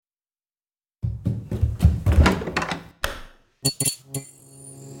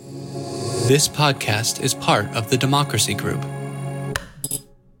This podcast is part of the Democracy Group.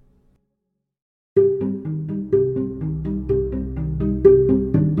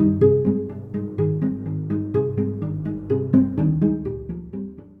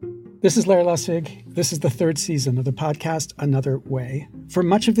 This is Larry Lessig. This is the third season of the podcast, Another Way. For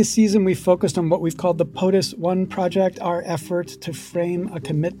much of this season, we focused on what we've called the POTUS 1 project, our effort to frame a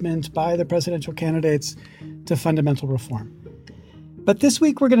commitment by the presidential candidates to fundamental reform. But this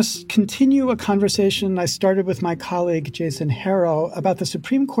week, we're going to continue a conversation I started with my colleague, Jason Harrow, about the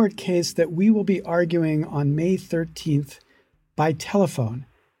Supreme Court case that we will be arguing on May 13th by telephone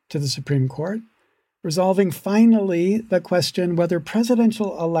to the Supreme Court, resolving finally the question whether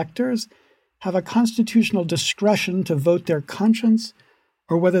presidential electors have a constitutional discretion to vote their conscience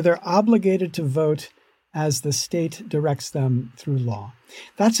or whether they're obligated to vote as the state directs them through law.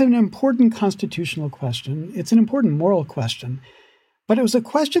 That's an important constitutional question. It's an important moral question. But it was a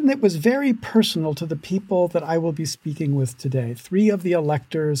question that was very personal to the people that I will be speaking with today. 3 of the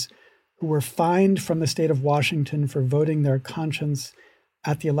electors who were fined from the state of Washington for voting their conscience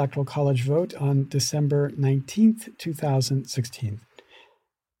at the Electoral College vote on December 19th, 2016.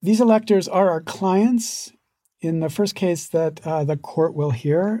 These electors are our clients in the first case that the court will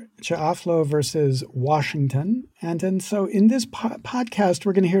hear, Chiafalo versus Washington. And so in this podcast,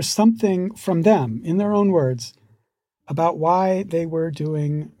 we're going to hear something from them, in their own words, about why they were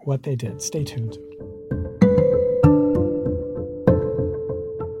doing what they did. Stay tuned.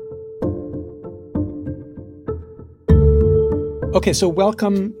 Okay, so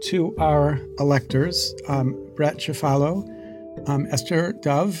welcome to our electors, Brett Chiafalo, Esther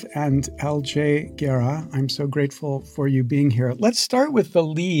Dove, and L.J. Guerra. I'm so grateful for you being here. Let's start with the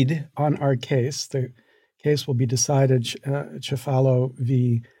lead on our case. The case will be decided Chiafalo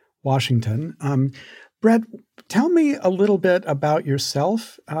v. Washington. Brett, tell me a little bit about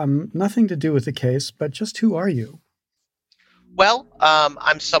yourself. Nothing to do with the case, but just who are you? Well,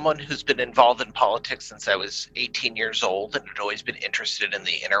 I'm someone who's been involved in politics since I was 18 years old and had always been interested in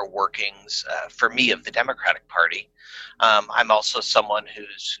the inner workings, for me, of the Democratic Party. I'm also someone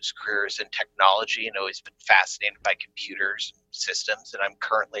whose career is in technology and always been fascinated by computers and systems, and I'm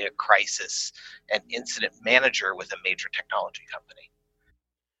currently a crisis and incident manager with a major technology company.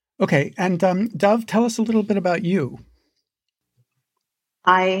 Okay, and Dove, tell us a little bit about you.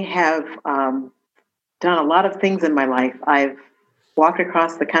 I have done a lot of things in my life. I've walked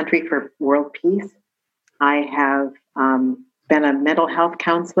across the country for world peace. I have been a mental health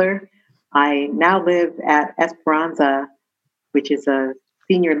counselor. I now live at Esperanza, which is a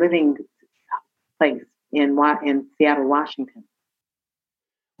senior living place in Seattle, Washington.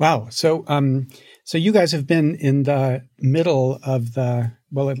 Wow. So you guys have been in the middle of the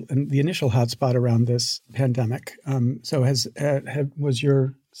initial hotspot around this pandemic. So was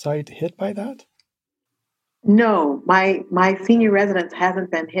your site hit by that? No, my senior residence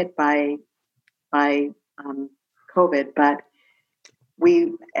hasn't been hit by COVID, but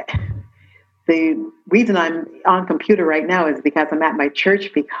the reason I'm on computer right now is because I'm at my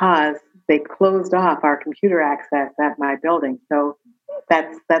church because they closed off our computer access at my building. So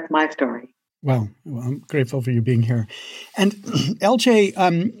that's my story. Well, I'm grateful for you being here. And LJ,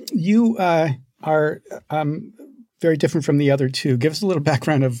 you are very different from the other two. Give us a little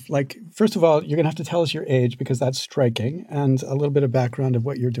background of, first of all, you're going to have to tell us your age because that's striking, and a little bit of background of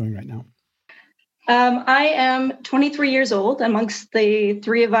what you're doing right now. I am 23 years old. Amongst the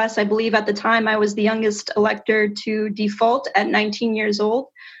 3 of us, I believe at the time I was the youngest elector to default at 19 years old,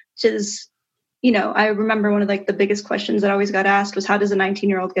 which is, I remember one of the biggest questions that I always got asked was, how does a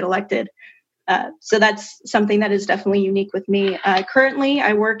 19-year-old get elected? So that's something that is definitely unique with me. Currently,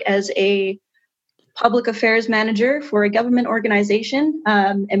 I work as a public affairs manager for a government organization.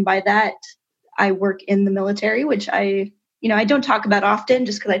 And by that, I work in the military, which I don't talk about often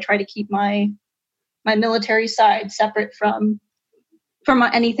just because I try to keep my military side separate from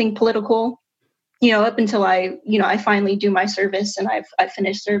anything political, up until I finally do my service and I've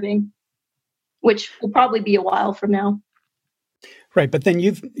finished serving, which will probably be a while from now. Right, but then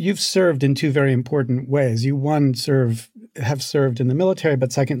you've served in 2 very important ways. You, one, have served in the military,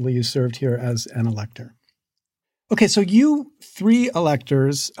 but secondly, you served here as an elector. Okay, so you 3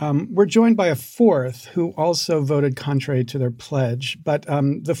 electors were joined by a 4th who also voted contrary to their pledge, but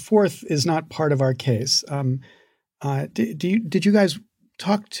the 4th is not part of our case. Did you guys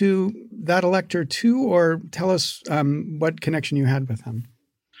talk to that elector too, or tell us what connection you had with him?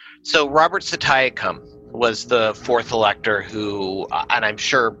 So Robert Satayacum was the 4th elector who, and I'm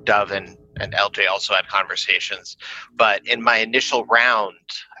sure Dove and and LJ also had conversations. But in my initial round,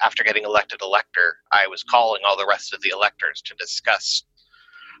 after getting elected elector, I was calling all the rest of the electors to discuss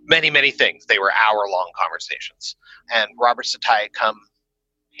many, many things. They were hour-long conversations. And Robert Satya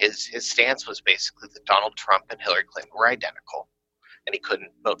his stance was basically that Donald Trump and Hillary Clinton were identical, and he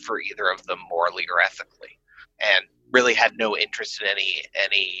couldn't vote for either of them morally or ethically, and really had no interest in any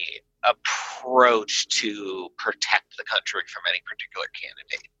approach to protect the country from any particular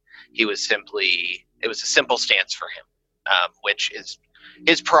candidate. It was a simple stance for him, which is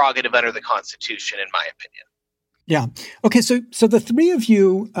his prerogative under the Constitution, in my opinion. Yeah. Okay. So the three of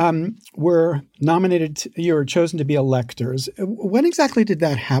you were nominated, you were chosen to be electors. When exactly did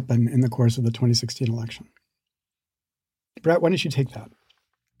that happen in the course of the 2016 election? Brett, why don't you take that?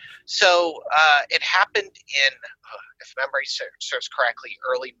 So it happened in, if memory serves correctly,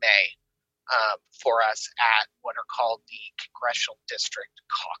 early May for us at what are called the Congressional District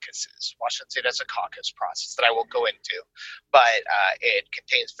Caucuses. Washington State has a caucus process that I won't go into, but it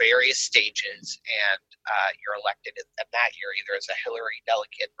contains various stages, and you're elected in that year either as a Hillary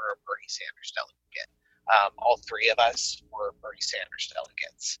delegate or a Bernie Sanders delegate. All three of us were Bernie Sanders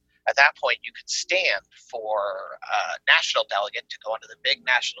delegates. At that point, you could stand for a national delegate to go into the big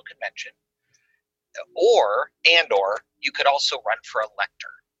national convention, or you could also run for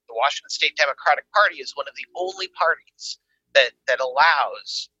elector. The Washington State Democratic Party is one of the only parties that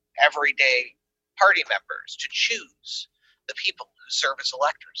allows everyday party members to choose the people who serve as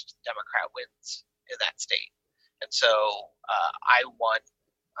electors if the Democrat wins in that state. And so I won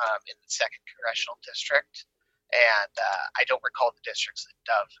in the 2nd Congressional District, and I don't recall the districts that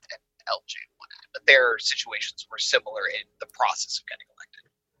Dov and LJ won at, but their situations were similar in the process of getting elected.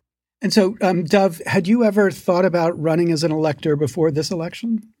 And so, Dov, had you ever thought about running as an elector before this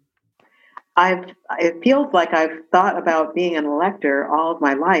election? It feels like I've thought about being an elector all of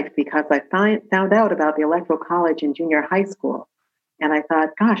my life because I found out about the Electoral College in junior high school. And I thought,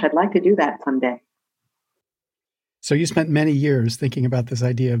 gosh, I'd like to do that someday. So you spent many years thinking about this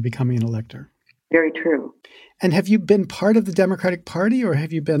idea of becoming an elector. Very true. And have you been part of the Democratic Party, or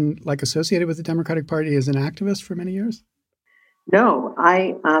have you been associated with the Democratic Party as an activist for many years? No,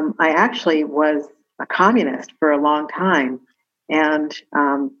 I actually was a communist for a long time. And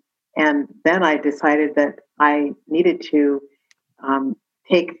then I decided that I needed to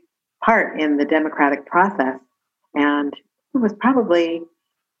take part in the democratic process. And it was probably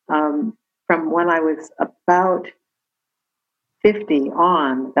from when I was about 50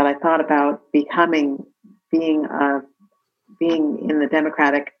 on that I thought about being in the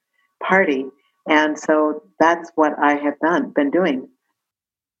Democratic Party. And so that's what I have been doing.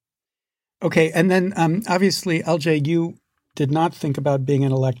 Okay. And then obviously, LJ, you did not think about being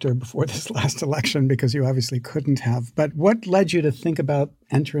an elector before this last election because you obviously couldn't have. But what led you to think about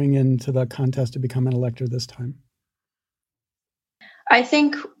entering into the contest to become an elector this time? I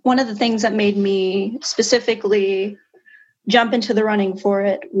think one of the things that made me specifically jump into the running for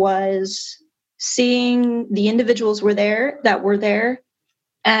it was seeing the individuals that were there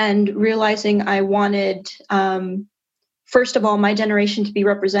and realizing I wanted, first of all, my generation to be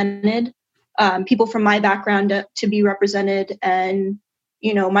represented, people from my background to be represented, and,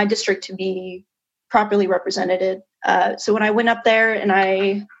 my district to be properly represented. So when I went up there and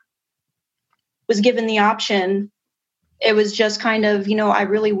I was given the option, it was just kind of, I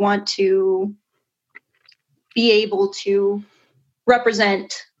really want to be able to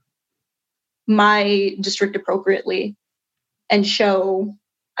represent my district appropriately and show,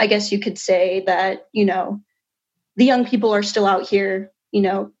 I guess you could say that, the young people are still out here,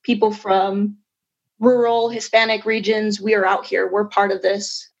 people from rural Hispanic regions, we are out here, we're part of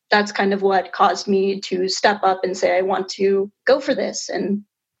this. That's kind of what caused me to step up and say, I want to go for this. And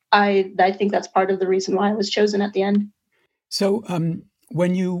I think that's part of the reason why I was chosen at the end. So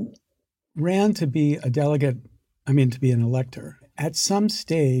when you ran to be to be an elector, at some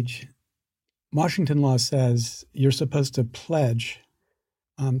stage, Washington law says you're supposed to pledge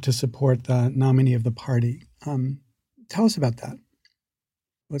to support the nominee of the party. Tell us about that.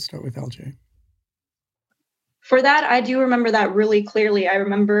 Let's start with LJ. For that, I do remember that really clearly. I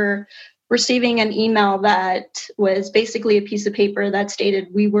remember receiving an email that was basically a piece of paper that stated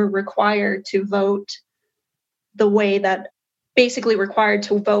we were required to vote the way that basically required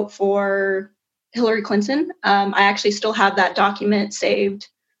to vote for Hillary Clinton. I actually still have that document saved.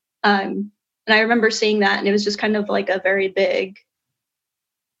 And I remember seeing that, and it was just kind of like a very big,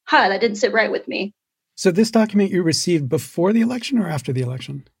 that didn't sit right with me. So this document you received before the election or after the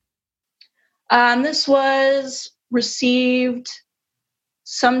election? This was received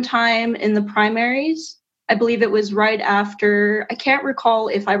sometime in the primaries. I believe it was right after, I can't recall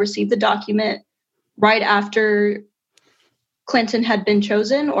if I received the document right after Clinton had been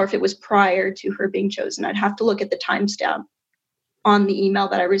chosen or if it was prior to her being chosen. I'd have to look at the timestamp on the email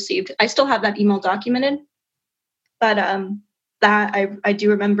that I received. I still have that email documented, but that I do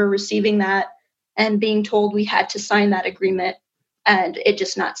remember receiving that and being told we had to sign that agreement, and it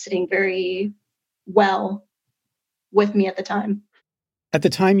just not sitting very well with me at the time. At the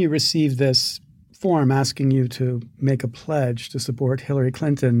time you received this form asking you to make a pledge to support Hillary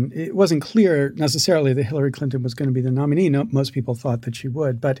Clinton, it wasn't clear necessarily that Hillary Clinton was going to be the nominee. No, most people thought that she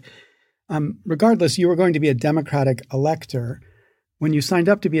would. But regardless, you were going to be a Democratic elector. When you signed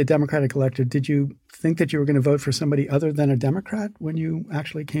up to be a Democratic elector, did you think that you were going to vote for somebody other than a Democrat when you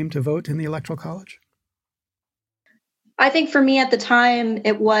actually came to vote in the Electoral College? I think for me at the time,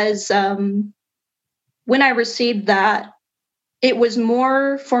 it was when I received that, it was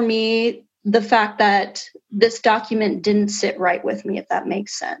more for me the fact that this document didn't sit right with me, if that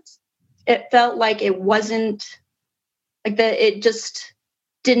makes sense. It felt like it wasn't like that. It just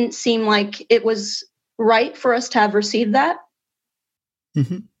didn't seem like it was right for us to have received that.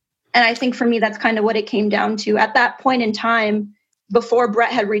 Mm-hmm. And I think for me, that's kind of what it came down to. At that point in time, before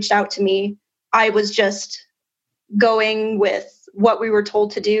Brett had reached out to me, I was just going with what we were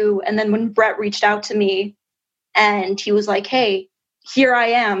told to do. And then when Brett reached out to me and he was like, hey, here I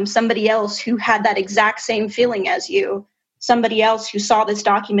am, somebody else who had that exact same feeling as you, somebody else who saw this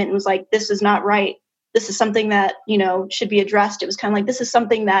document and was like, this is not right. This is something that, should be addressed. It was kind of like, this is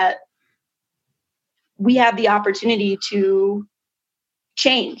something that we have the opportunity to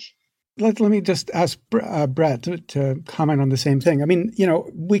change. Let me just ask Brett to comment on the same thing. I mean,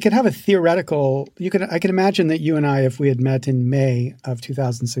 we could have a theoretical, I can imagine that you and I, if we had met in May of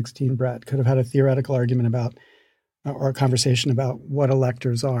 2016, Brett, could have had a theoretical argument about, or a conversation about what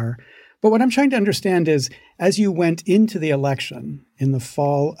electors are. But what I'm trying to understand is, as you went into the election in the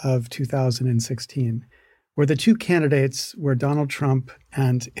fall of 2016, where the two candidates were Donald Trump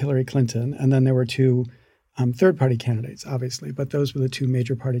and Hillary Clinton, and then there were two third-party candidates, obviously, but those were the two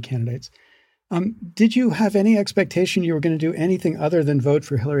major party candidates. Did you have any expectation you were going to do anything other than vote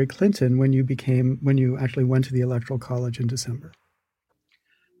for Hillary Clinton when you actually went to the Electoral College in December?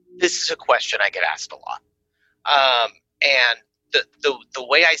 This is a question I get asked a lot. And the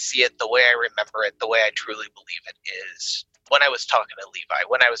way I see it, the way I remember it, the way I truly believe it is when I was talking to Levi,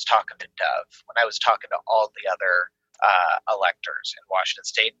 when I was talking to Dov, when I was talking to all the other electors in Washington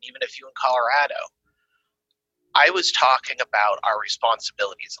State, and even a few in Colorado, I was talking about our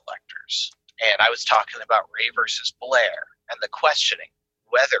responsibility as electors. And I was talking about Ray versus Blair and the questioning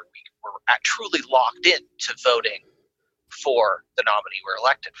whether we were truly locked in to voting for the nominee we were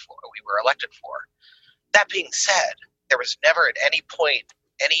elected for. That being said, there was never at any point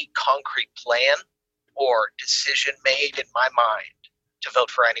any concrete plan or decision made in my mind to vote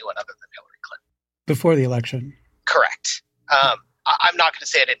for anyone other than Hillary Clinton. Before the election? Correct. I'm not going to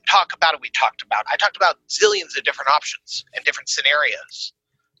say I didn't talk about it. I talked about zillions of different options and different scenarios.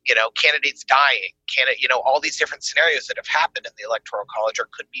 Candidates dying, all these different scenarios that have happened in the Electoral College or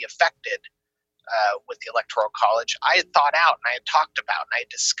could be affected with the Electoral College. I had thought out and I had talked about and I had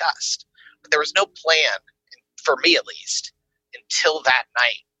discussed, but there was no plan, for me at least, until that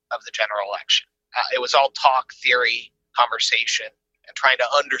night of the general election. It was all talk, theory, conversation, and trying to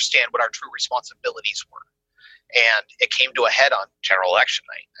understand what our true responsibilities were. And it came to a head on general election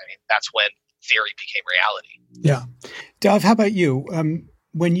night. I mean, that's when theory became reality. Yeah. Dov, how about you?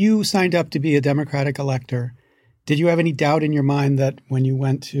 When you signed up to be a Democratic elector, did you have any doubt in your mind that when you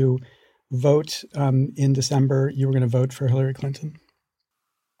went to vote in December, you were going to vote for Hillary Clinton?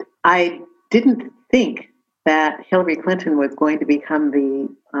 I didn't think that Hillary Clinton was going to become the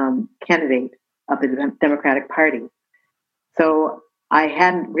candidate of the Democratic Party. So I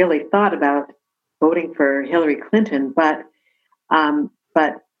hadn't really thought about voting for Hillary Clinton, but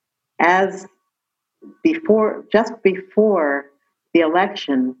as just before the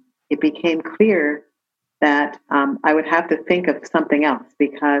election, it became clear that I would have to think of something else,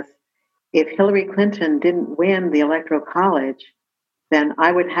 because if Hillary Clinton didn't win the Electoral College, then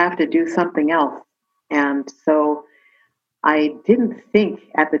I would have to do something else. And so I didn't think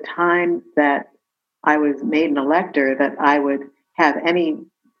at the time that I was made an elector that I would have any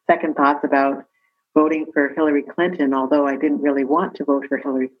second thoughts about voting for Hillary Clinton, although I didn't really want to vote for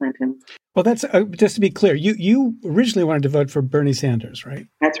Hillary Clinton. Well, that's just to be clear, you originally wanted to vote for Bernie Sanders, right?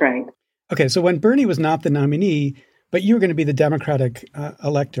 That's right. Okay, so when Bernie was not the nominee, but you were going to be the Democratic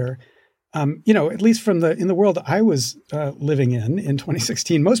elector, at least in the world I was living in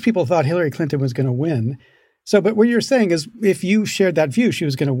 2016, most people thought Hillary Clinton was going to win. So, but what you're saying is if you shared that view, she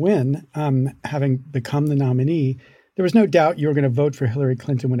was going to win, having become the nominee, there was no doubt you were going to vote for Hillary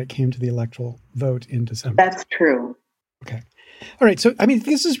Clinton when it came to the electoral vote in December. That's true. Okay. All right. So, I mean,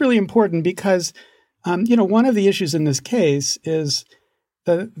 this is really important because, one of the issues in this case is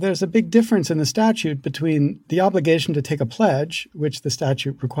that there's a big difference in the statute between the obligation to take a pledge, which the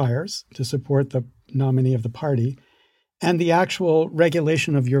statute requires to support the nominee of the party, and the actual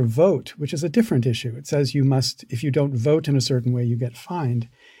regulation of your vote, which is a different issue. It says you must, if you don't vote in a certain way, you get fined.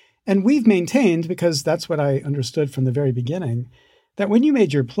 And we've maintained, because that's what I understood from the very beginning, that when you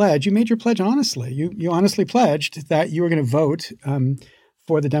made your pledge honestly. You honestly pledged that you were going to vote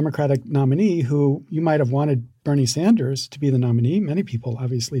for the Democratic nominee, who you might have wanted Bernie Sanders to be the nominee. Many people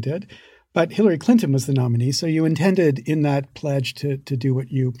obviously did. But Hillary Clinton was the nominee. So you intended in that pledge to do what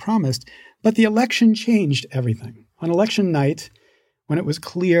you promised. But the election changed everything. On election night, when it was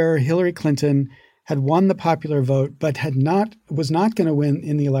clear Hillary Clinton had won the popular vote, but was not going to win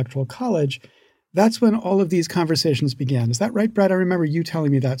in the Electoral College, that's when all of these conversations began. Is that right, Brett? I remember you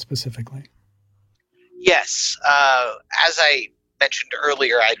telling me that specifically. Yes. As I mentioned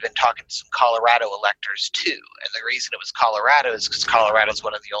earlier, I'd been talking to some Colorado electors too. And the reason it was Colorado is because Colorado is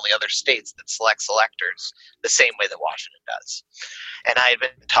one of the only other states that selects electors the same way that Washington does. And I had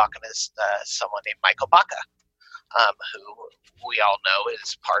been talking to someone named Michael Baca, who we all know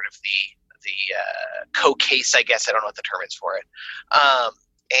is part of the co-case, I guess. I don't know what the term is for it.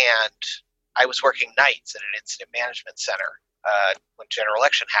 And I was working nights at an incident management center when general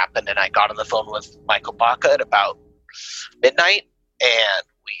election happened, and I got on the phone with Michael Baca at about midnight, and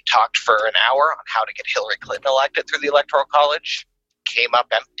we talked for an hour on how to get Hillary Clinton elected through the Electoral College. Came up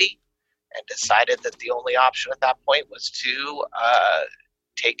empty, and decided that the only option at that point was to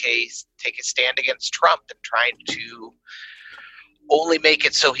take a stand against Trump and trying to only make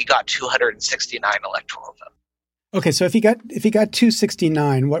it so he got 269 electoral votes. Okay, so if he got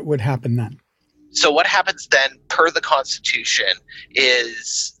 269, what would happen then? So what happens then, per the Constitution,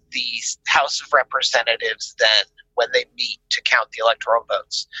 is the House of Representatives then, when they meet to count the electoral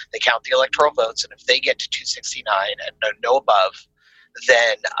votes, they count the electoral votes, and if they get to 269 and no above,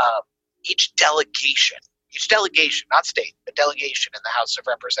 then each delegation, not state, but delegation in the House of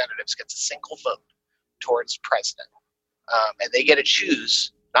Representatives gets a single vote towards president. And they get to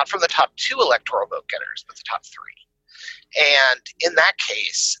choose, not from the top 2 electoral vote getters, but the top 3. And in that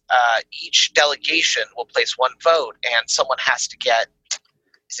case, each delegation will place one vote, and someone has to get,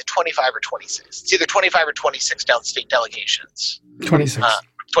 is it 25 or 26? It's either 25 or 26 state delegations. 26.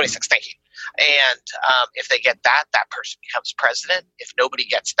 26, thank you. And if they get that person becomes president. If nobody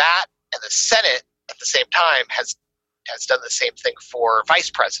gets that, and the Senate at the same time has done the same thing for vice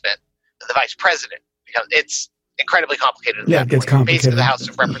president, and the vice president, because it's incredibly complicated. Yeah, it gets complicated. Basically, the House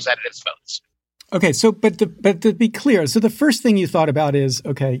of Representatives votes. Okay, so but to be clear, so the first thing you thought about is,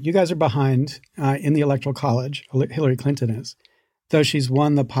 okay, you guys are behind in the Electoral College. Hillary Clinton is, though she's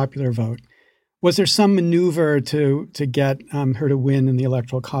won the popular vote. Was there some maneuver to get her to win in the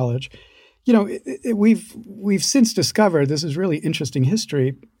Electoral College? We've since discovered, this is really interesting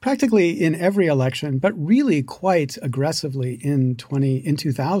history, practically in every election, but really quite aggressively in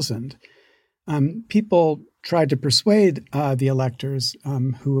 2000. People tried to persuade the electors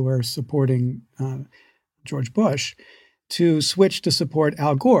who were supporting George Bush to switch to support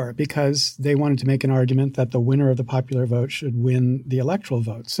Al Gore because they wanted to make an argument that the winner of the popular vote should win the electoral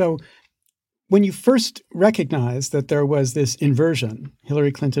vote. So when you first recognized that there was this inversion,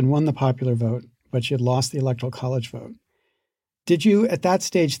 Hillary Clinton won the popular vote, but she had lost the Electoral College vote, did you at that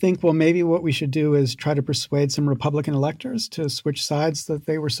stage think, well, maybe what we should do is try to persuade some Republican electors to switch sides, that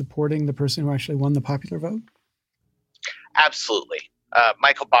they were supporting the person who actually won the popular vote? Absolutely.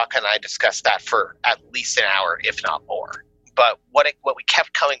 Michael Baca and I discussed that for at least an hour, if not more. But what we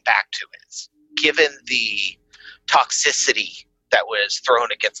kept coming back to is, given the toxicity that was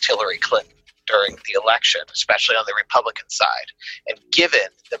thrown against Hillary Clinton during the election, especially on the Republican side, and given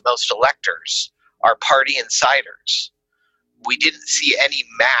that most electors are party insiders, we didn't see any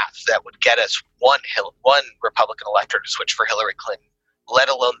math that would get us one Republican elector to switch for Hillary Clinton, let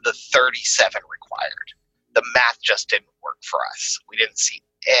alone the 37 required. The math just didn't work for us. We didn't see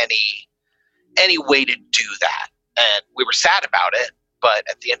any way to do that. And we were sad about it, but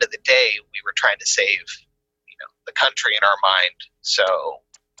at the end of the day, we were trying to save, the country in our mind. So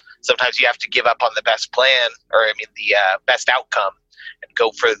sometimes you have to give up on the best plan, the best outcome, and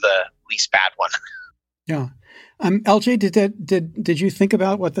go for the least bad one. Yeah. LJ, did you think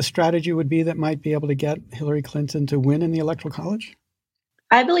about what the strategy would be that might be able to get Hillary Clinton to win in the Electoral College?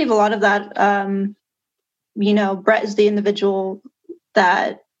 I believe a lot of that, Brett is the individual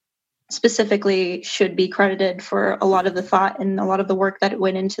that specifically should be credited for a lot of the thought and a lot of the work that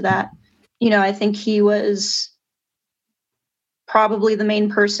went into that. I think he was probably the main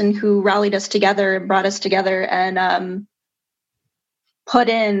person who rallied us together and brought us together and put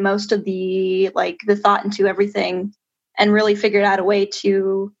in most of the thought into everything and really figured out a way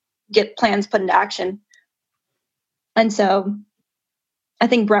to get plans put into action. And so I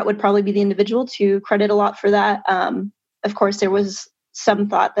think Brett would probably be the individual to credit a lot for that. Of course, there was some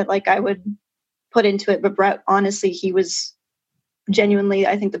thought that I would put into it, but Brett, honestly, he was genuinely,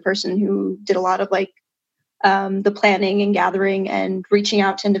 I think, the person who did a lot of the planning and gathering and reaching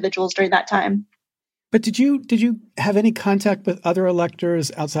out to individuals during that time. But did you have any contact with other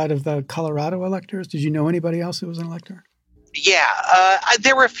electors outside of the Colorado electors? Did you know anybody else who was an elector? Yeah,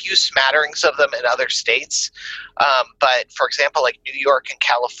 there were a few smatterings of them in other states. But for example, like New York and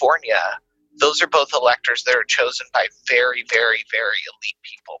California, those are both electors that are chosen by very, very, very elite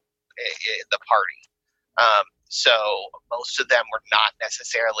people in the party. So most of them were not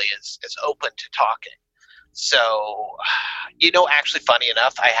necessarily as open to talking. So, actually, funny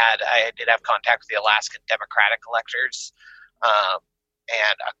enough, I did have contact with the Alaskan Democratic electors,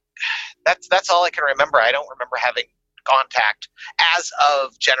 and that's all I can remember. I don't remember having contact as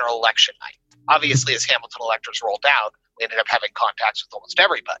of general election night. Obviously, as Hamilton electors rolled out, we ended up having contacts with almost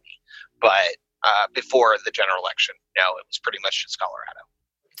everybody. But before the general election, no, it was pretty much just Colorado.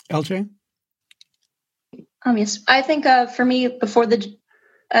 LJ? Yes, I think for me,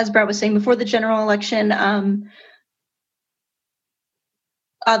 as Brett was saying, before the general election,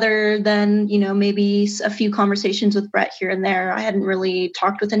 other than, maybe a few conversations with Brett here and there, I hadn't really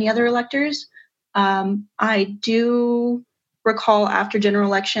talked with any other electors. I do recall after general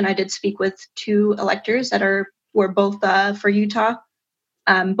election, I did speak with two electors that were both for Utah,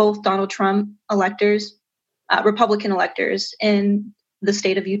 both Donald Trump electors, Republican electors in the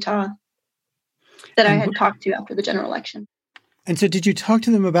state of Utah that I had talked to after the general election. And so did you talk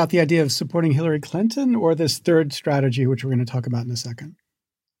to them about the idea of supporting Hillary Clinton or this third strategy, which we're going to talk about in a second?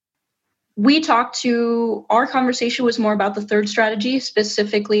 Our conversation was more about the third strategy,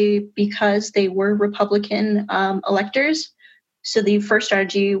 specifically because they were Republican electors. So the first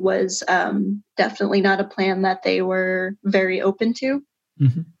strategy was definitely not a plan that they were very open to.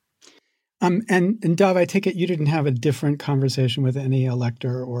 Mm-hmm. And Dov, I take it you didn't have a different conversation with any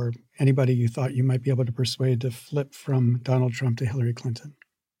elector or anybody you thought you might be able to persuade to flip from Donald Trump to Hillary Clinton?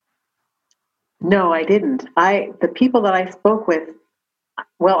 No, I didn't. The people that I spoke with,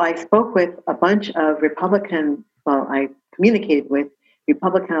 I spoke with a bunch of I communicated with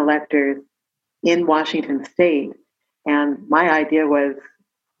Republican electors in Washington State. And my idea was,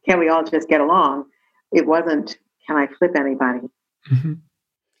 can we all just get along? It wasn't, can I flip anybody? Mm-hmm.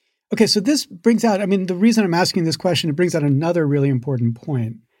 Okay, so this brings out, the reason I'm asking this question, it brings out another really important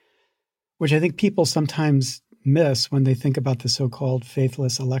point, which I think people sometimes miss when they think about the so-called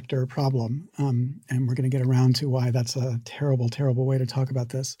faithless elector problem. And we're going to get around to why that's a terrible, terrible way to talk about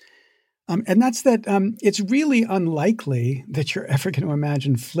this. And that's that it's really unlikely that you're ever going to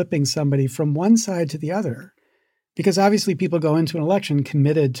imagine flipping somebody from one side to the other, because obviously people go into an election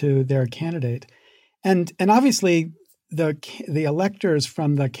committed to their candidate. And obviously the electors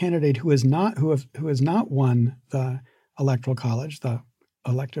from the candidate who has not won the Electoral College, the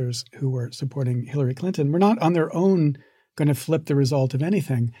electors who were supporting Hillary Clinton, were not on their own going to flip the result of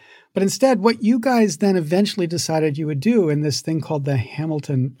anything. But instead, what you guys then eventually decided you would do in this thing called the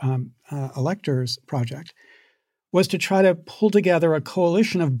Hamilton Electors Project was to try to pull together a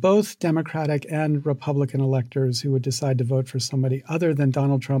coalition of both Democratic and Republican electors who would decide to vote for somebody other than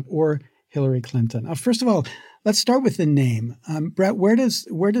Donald Trump or Hillary Clinton. First of all, let's start with the name. Brett, where does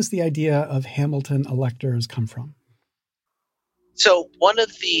the idea of Hamilton electors come from? So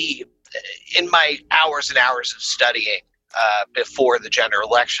in my hours and hours of studying before the general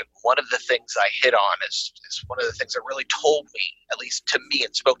election, one of the things I hit on is one of the things that really told me, at least to me,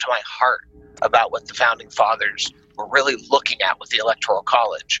 and spoke to my heart about what the Founding Fathers were really looking at with the Electoral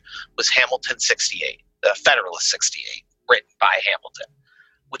College was Hamilton 68, the Federalist 68, written by Hamilton,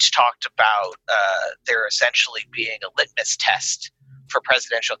 which talked about there essentially being a litmus test for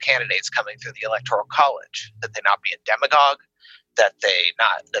presidential candidates coming through the Electoral College, that they not be a demagogue, that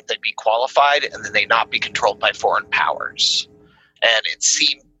they be qualified, and that they not be controlled by foreign powers. And it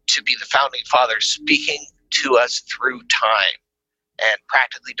seemed to be the Founding Fathers speaking to us through time and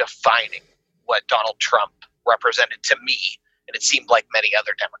practically defining what Donald Trump represented to me, and it seemed like many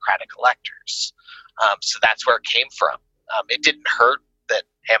other Democratic electors. So that's where it came from. It didn't hurt that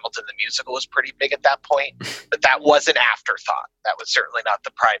Hamilton the musical was pretty big at that point, but that was an afterthought. That was certainly not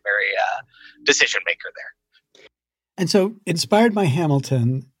the primary decision maker there. And so, inspired by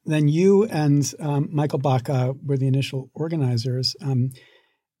Hamilton, then you and Michael Baca were the initial organizers,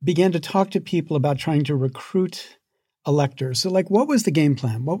 began to talk to people about trying to recruit electors. So, like, what was the game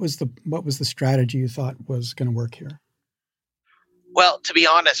plan? What was the strategy you thought was going to work here? Well, to be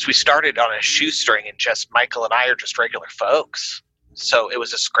honest, we started on a shoestring, and just Michael and I are just regular folks. So it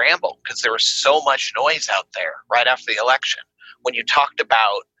was a scramble because there was so much noise out there right after the election. When you talked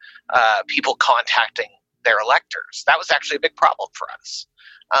about people contacting their electors, that was actually a big problem for us.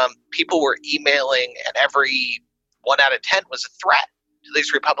 People were emailing, and every 1 out of 10 was a threat to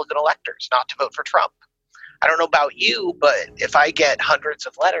these Republican electors not to vote for Trump. I don't know about you, but if I get hundreds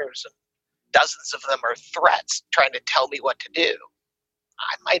of letters and dozens of them are threats trying to tell me what to do,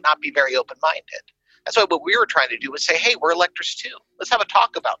 I might not be very open-minded. That's why what we were trying to do was say, hey, we're electors too. Let's have a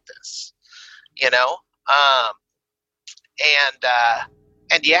talk about this, and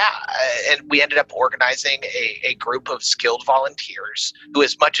we ended up organizing a group of skilled volunteers who,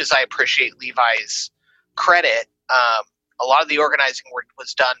 as much as I appreciate Levi's credit, a lot of the organizing work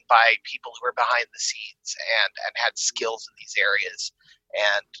was done by people who were behind the scenes and had skills in these areas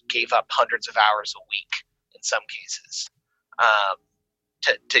and gave up hundreds of hours a week in some cases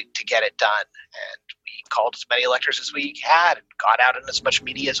to get it done. And we called as many electors as we had and got out in as much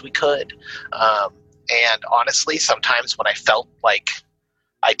media as we could. And honestly, sometimes when I felt like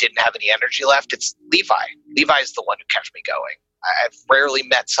I didn't have any energy left, it's Levi. Levi is the one who kept me going. I've rarely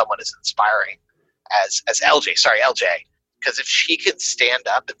met someone as inspiring as LJ. Sorry, LJ. Because if she can stand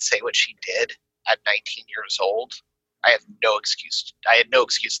up and say what she did at 19 years old, I have no excuse. I had no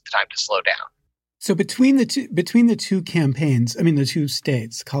excuse at the time to slow down. So between the two campaigns, I mean the two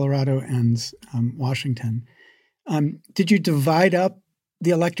states, Colorado and Washington, did you divide up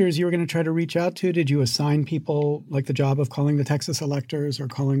the electors you were going to try to reach out to? Did you assign people like the job of calling the Texas electors or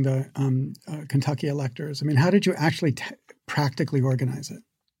calling the Kentucky electors? I mean, how did you actually practically organize it?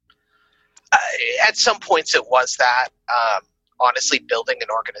 At some points it was that. Honestly, building an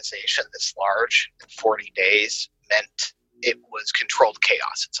organization this large in 40 days meant it was controlled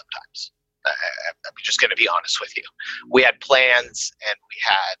chaos at sometimes. I'm just going to be honest with you. We had plans and we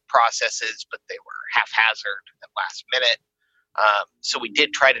had processes, but they were haphazard and last minute. So we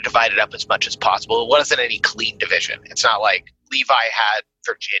did try to divide it up as much as possible. It wasn't any clean division. It's not like Levi had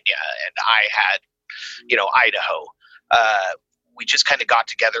Virginia and I had, Idaho. We just kind of got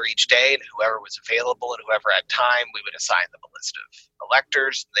together each day, and whoever was available and whoever had time, we would assign them a list of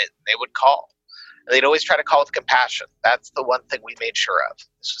electors, and they would call. And they'd always try to call with compassion. That's the one thing we made sure of.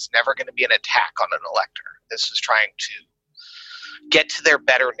 This was never going to be an attack on an elector. This was trying to get to their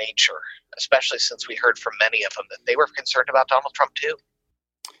better nature, especially since we heard from many of them that they were concerned about Donald Trump too.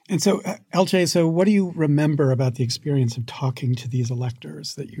 And so, LJ, what do you remember about the experience of talking to these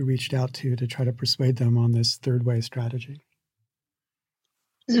electors that you reached out to try to persuade them on this third way strategy?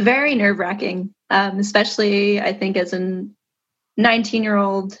 It's very nerve-wracking, especially, I think, as a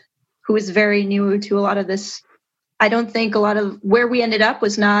 19-year-old who is very new to a lot of this. I don't think a lot of where we ended up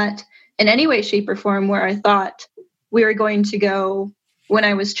was not in any way, shape, or form where I thought we were going to go when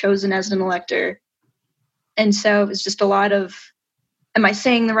I was chosen as an elector. And so it was just a lot of, am I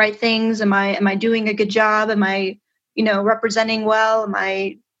saying the right things? Am I doing a good job? Am I, representing well? Am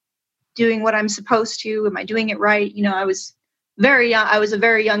I doing what I'm supposed to? Am I doing it right? I was very young. I was a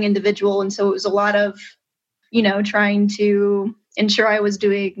very young individual. And so it was a lot of, trying to ensure I was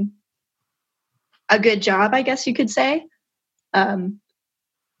doing a good job, I guess you could say.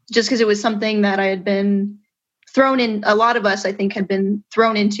 Just because it was something that I had been thrown in, a lot of us, I think, had been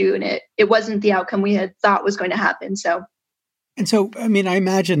thrown into, and it wasn't the outcome we had thought was going to happen. So, I mean, I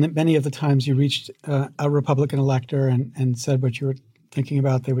imagine that many of the times you reached a Republican elector and said what you were thinking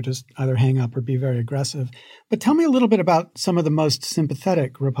about, they would just either hang up or be very aggressive. But tell me a little bit about some of the most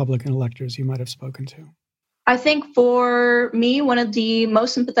sympathetic Republican electors you might have spoken to. I think for me, one of the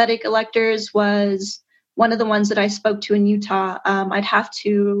most sympathetic electors was one of the ones that I spoke to in Utah. I'd have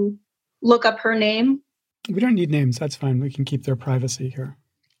to look up her name. We don't need names. That's fine. We can keep their privacy here.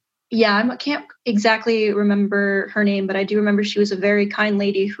 Yeah, I can't exactly remember her name, but I do remember she was a very kind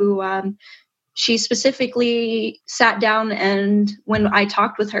lady who she specifically sat down, and when I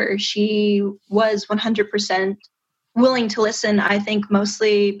talked with her, she was 100% willing to listen. I think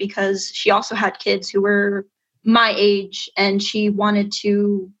mostly because she also had kids who were my age, and she wanted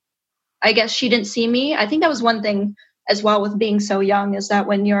to, I guess she didn't see me. I think that was one thing as well with being so young, is that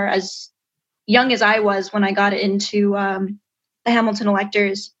when you're as young as I was when I got into the Hamilton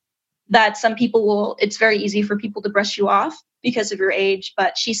electors, that some people it's very easy for people to brush you off because of your age.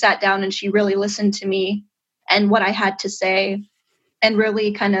 But she sat down and she really listened to me and what I had to say, and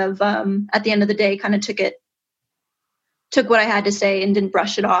really kind of, at the end of the day, kind of took it took what I had to say and didn't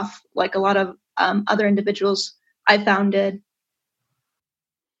brush it off like a lot of other individuals I found did.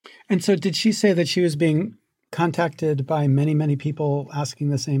 And so did she say that she was being contacted by many, many people asking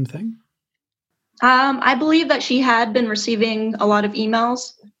the same thing? I believe that she had been receiving a lot of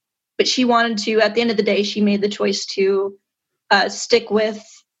emails, but she wanted to, at the end of the day, she made the choice to stick with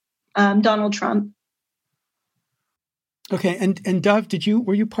Donald Trump. Okay. And Dov,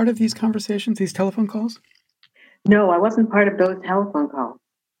 were you part of these conversations, these telephone calls? No, I wasn't part of those telephone calls.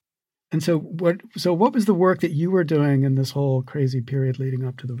 And so what was the work that you were doing in this whole crazy period leading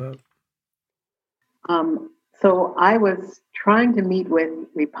up to the vote? So I was trying to meet with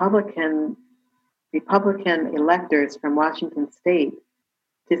Republican electors from Washington State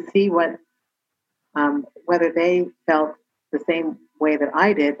to see what whether they felt the same way that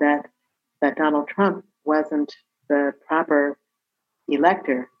I did, that Donald Trump wasn't the proper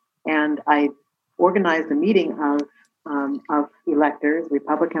elector. And I organized a meeting of electors,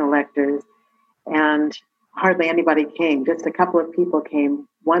 Republican electors, and hardly anybody came. Just a couple of people came.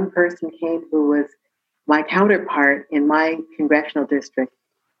 One person came who was my counterpart in my congressional district,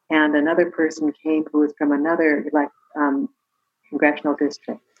 and another person came who was from another congressional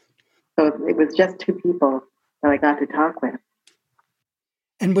district. So it was just two people that I got to talk with.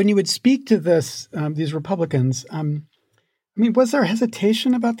 And when you would speak to these Republicans, was there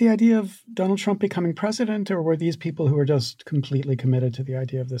hesitation about the idea of Donald Trump becoming president, or were these people who were just completely committed to the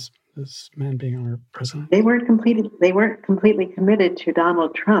idea of this man being our president? They weren't completely committed to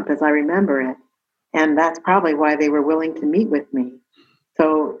Donald Trump, as I remember it, and that's probably why they were willing to meet with me.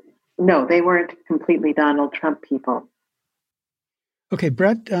 So, no, they weren't completely Donald Trump people. Okay,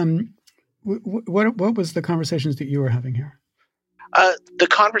 Brett, what was the conversations that you were having here? The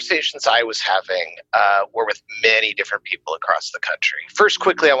conversations I was having were with many different people across the country. First,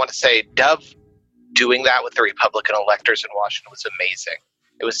 quickly, I want to say Dov doing that with the Republican electors in Washington was amazing.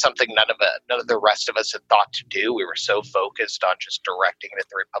 It was something none of the rest of us had thought to do. We were so focused on just directing it at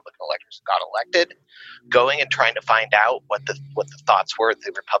the Republican electors who got elected. Going and trying to find out what the thoughts were of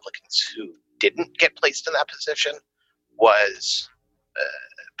the Republicans who didn't get placed in that position was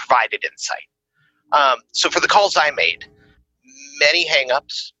provided insight. So for the calls I made, many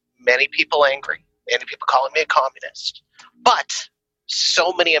hang-ups, many people angry, many people calling me a communist, but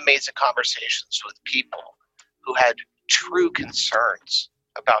so many amazing conversations with people who had true concerns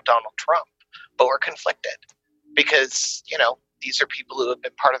about Donald Trump, but were conflicted because, these are people who have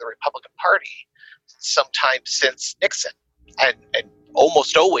been part of the Republican Party sometimes since Nixon and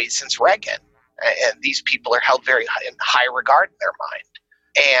almost always since Reagan. And these people are held very in high regard in their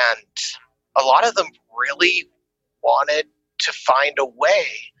mind. And a lot of them really wanted to find a way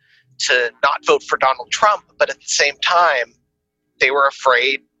to not vote for Donald Trump, but at the same time, they were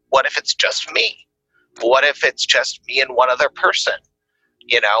afraid, what if it's just me? What if it's just me and one other person?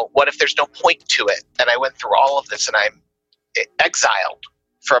 What if there's no point to it? And I went through all of this and I'm exiled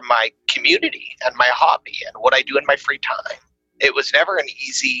from my community and my hobby and what I do in my free time. It was never an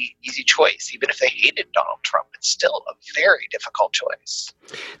easy choice. Even if they hated Donald Trump, it's still a very difficult choice.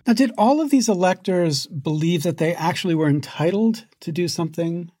 Now, did all of these electors believe that they actually were entitled to do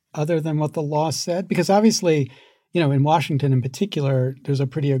something other than what the law said? Because obviously, in Washington in particular, there was a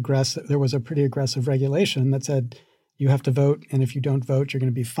pretty aggressive regulation that said you have to vote, and if you don't vote, you're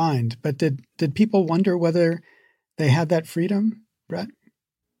going to be fined. But did people wonder whether they had that freedom, Brett?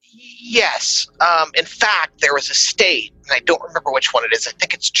 Yes. In fact, there was a state, and I don't remember which one it is. I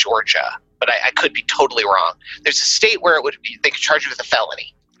think it's Georgia, but I could be totally wrong. There's a state where they could charge you with a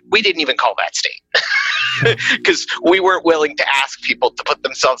felony. We didn't even call that state because we weren't willing to ask people to put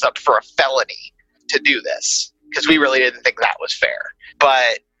themselves up for a felony to do this because we really didn't think that was fair.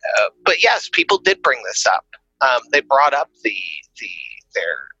 But yes, people did bring this up. They brought up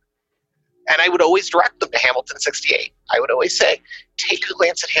their. And I would always direct them to Hamilton 68. I would always say, take a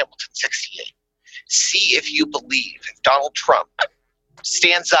glance at Hamilton 68. See if you believe if Donald Trump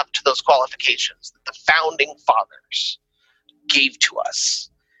stands up to those qualifications that the founding fathers gave to us.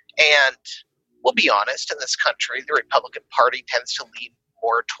 And we'll be honest, in this country, the Republican Party tends to lean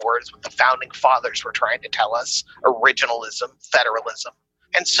more towards what the founding fathers were trying to tell us, originalism, federalism.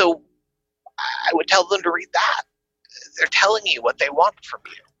 And so I would tell them to read that. They're telling you what they want from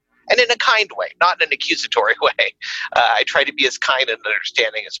you. And in a kind way, not in an accusatory way. I try to be as kind and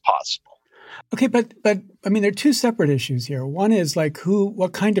understanding as possible. Okay, but I mean, there are two separate issues here. One is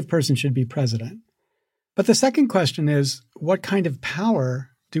what kind of person should be president? But the second question is, what kind of power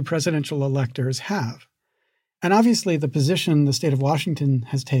do presidential electors have? And obviously the position the state of Washington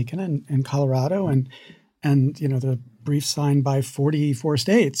has taken in Colorado and the brief signed by 44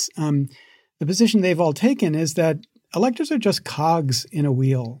 states, the position they've all taken is that electors are just cogs in a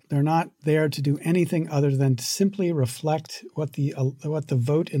wheel. They're not there to do anything other than to simply reflect what the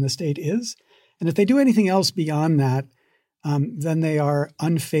vote in the state is. And if they do anything else beyond that, then they are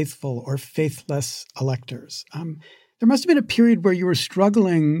unfaithful or faithless electors. There must have been a period where you were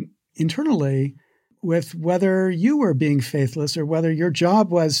struggling internally with whether you were being faithless or whether your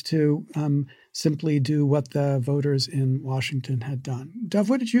job was to simply do what the voters in Washington had done. Dov,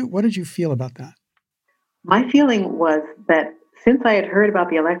 what did you feel about that? My feeling was that since I had heard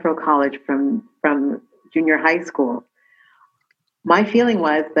about the Electoral College from junior high school, my feeling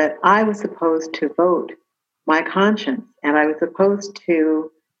was that I was supposed to vote my conscience, and I was supposed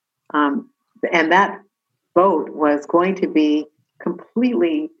to, and that vote was going to be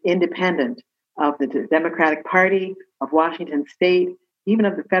completely independent of the Democratic Party, of Washington State, even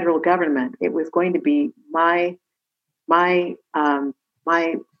of the federal government. It was going to be my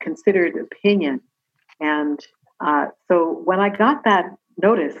considered opinion. And so when I got that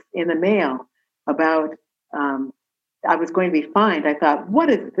notice in the mail about I was going to be fined, I thought, what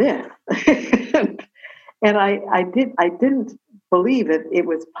is this? And I didn't believe that it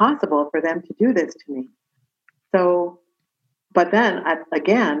was possible for them to do this to me. So, but then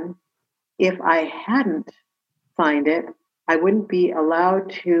again, if I hadn't signed it, I wouldn't be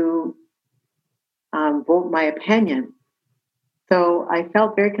allowed to vote my opinion. So I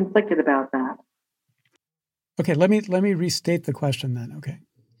felt very conflicted about that. Okay, let me restate the question then.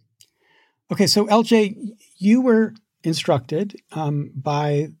 Okay. So LJ, you were instructed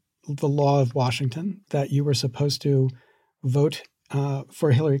by the law of Washington that you were supposed to vote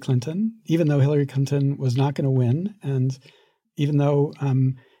for Hillary Clinton, even though Hillary Clinton was not going to win, and even though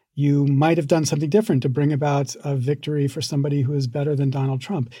you might have done something different to bring about a victory for somebody who is better than Donald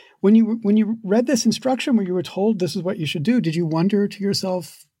Trump. When you read this instruction where you were told this is what you should do, did you wonder to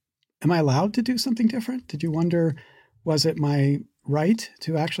yourself, am I allowed to do something different? Did you wonder, was it my right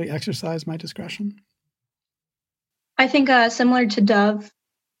to actually exercise my discretion? I think similar to Dov,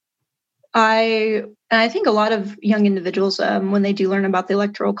 I think a lot of young individuals, when they do learn about the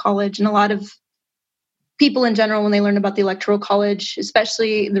Electoral College, and a lot of people in general, when they learn about the Electoral College,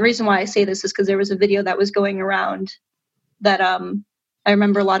 especially, the reason why I say this is because there was a video that was going around that I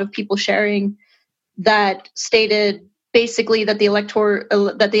remember a lot of people sharing that stated basically that the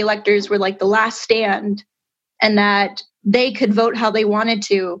electors were like the last stand and that they could vote how they wanted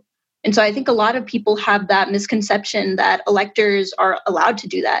to. And so I think a lot of people have that misconception that electors are allowed to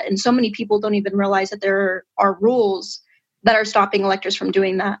do that. And so many people don't even realize that there are rules that are stopping electors from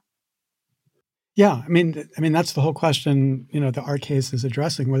doing that. Yeah, I mean that's the whole question, that our case is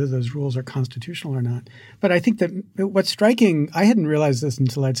addressing, whether those rules are constitutional or not. But I think that what's striking, I hadn't realized this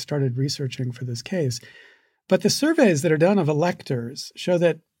until I'd started researching for this case, but the surveys that are done of electors show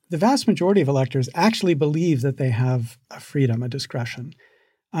that the vast majority of electors actually believe that they have a freedom, a discretion.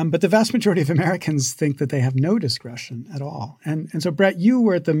 But the vast majority of Americans think that they have no discretion at all. And so, Brett, you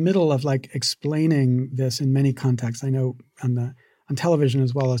were at the middle of explaining this in many contexts. I know on television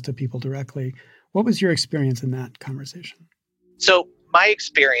as well as to people directly. What was your experience in that conversation? So my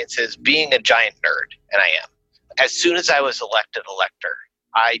experience is being a giant nerd, and I am. As soon as I was elected elector,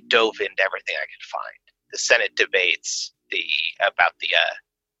 I dove into everything I could find. The Senate debates, about the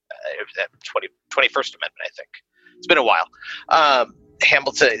 21st Amendment, I think. It's been a while.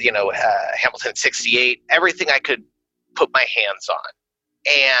 Hamilton, Hamilton 68, everything I could put my hands on.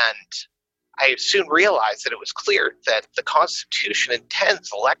 And I soon realized that it was clear that the Constitution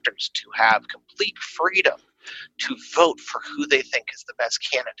intends electors to have complete freedom to vote for who they think is the best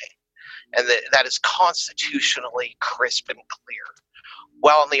candidate. And that is constitutionally crisp and clear.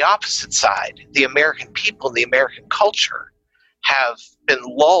 While on the opposite side, the American people and the American culture have been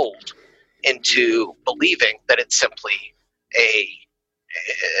lulled into believing that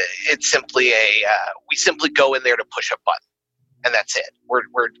we simply go in there to push a button, and that's it.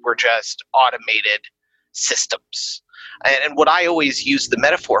 We're just automated systems. And what I always use the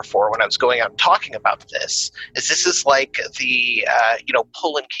metaphor for when I was going out and talking about this is like the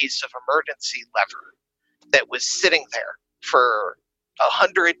pull in case of emergency lever that was sitting there for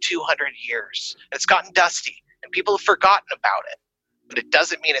 100, 200 years. And it's gotten dusty, and people have forgotten about it. But it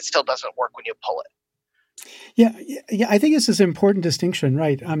doesn't mean it still doesn't work when you pull it. Yeah. I think this is an important distinction,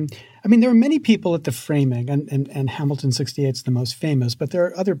 right? There are many people at the framing, and Hamilton 68 is the most famous, but there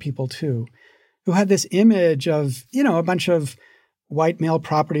are other people too, who had this image of, a bunch of white male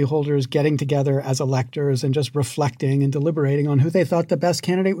property holders getting together as electors and just reflecting and deliberating on who they thought the best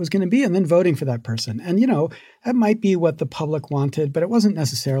candidate was going to be and then voting for that person. And, that might be what the public wanted, but it wasn't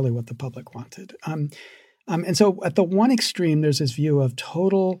necessarily what the public wanted. And so at the one extreme, there's this view of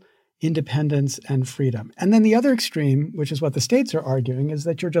total, independence and freedom. And then the other extreme, which is what the states are arguing, is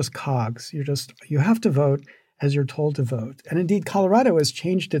that you're just cogs. You have to vote as you're told to vote. And indeed, Colorado has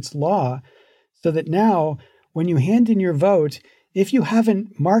changed its law so that now when you hand in your vote, if you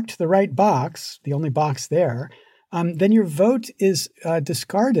haven't marked the right box, the only box there, then your vote is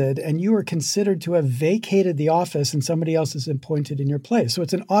discarded and you are considered to have vacated the office and somebody else is appointed in your place. So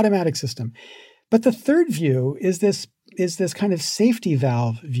it's an automatic system. But the third view is this kind of safety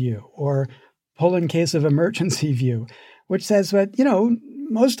valve view, or pull in case of emergency view, which says that,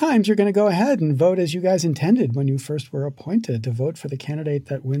 most times you're going to go ahead and vote as you guys intended when you first were appointed to vote for the candidate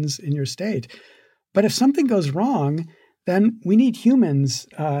that wins in your state. But if something goes wrong, then we need humans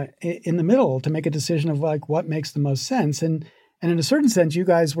in the middle to make a decision of what makes the most sense. And in a certain sense, you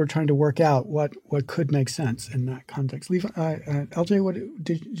guys were trying to work out what could make sense in that context. LJ,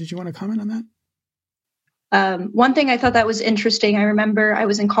 did you want to comment on that? One thing I thought that was interesting, I remember I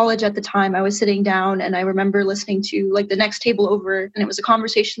was in college at the time. I was sitting down and I remember listening to the next table over, and it was a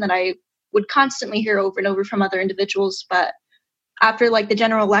conversation that I would constantly hear over and over from other individuals. But after the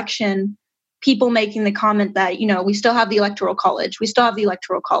general election, people making the comment that, we still have the Electoral College. We still have the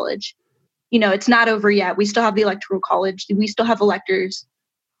Electoral College. It's not over yet. We still have the Electoral College. We still have electors.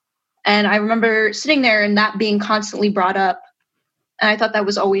 And I remember sitting there and that being constantly brought up. And I thought that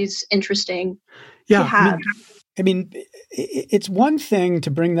was always interesting. Yeah, I mean, it's one thing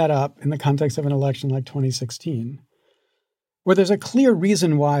to bring that up in the context of an election like 2016, where there's a clear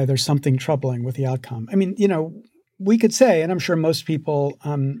reason why there's something troubling with the outcome. I mean, we could say, and I'm sure most people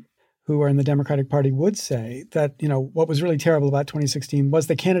who are in the Democratic Party would say that, what was really terrible about 2016 was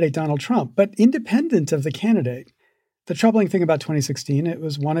the candidate Donald Trump. But independent of the candidate, the troubling thing about 2016, it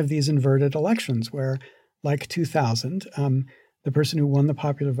was one of these inverted elections where, like 2000, the person who won the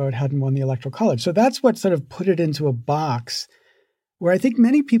popular vote hadn't won the Electoral College. So that's what sort of put it into a box where I think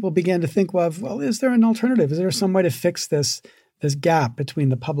many people began to think, well, is there an alternative? Is there some way to fix this gap between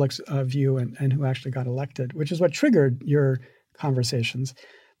the public's view and who actually got elected, which is what triggered your conversations.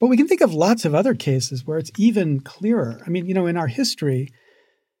 But we can think of lots of other cases where it's even clearer. I mean, in our history,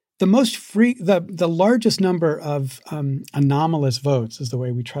 the largest number of anomalous votes is the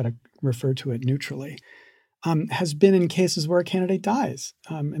way we try to refer to it neutrally. Has been in cases where a candidate dies.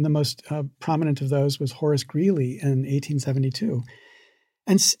 And the most prominent of those was Horace Greeley in 1872.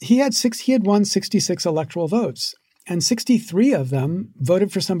 And he had won 66 electoral votes, and 63 of them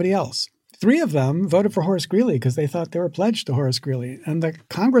voted for somebody else. 3 of them voted for Horace Greeley because they thought they were pledged to Horace Greeley. And the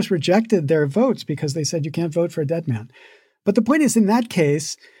Congress rejected their votes because they said you can't vote for a dead man. But the point is, in that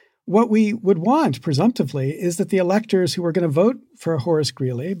case, what we would want, presumptively, is that the electors who were going to vote for Horace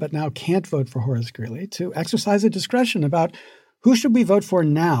Greeley, but now can't vote for Horace Greeley, to exercise a discretion about who should we vote for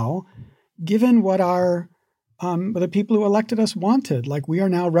now, given what the people who elected us wanted. We are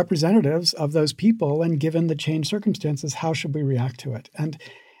now representatives of those people, and given the changed circumstances, how should we react to it? And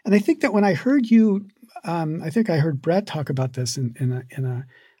I think that when I heard you, I think I heard Brett talk about this in a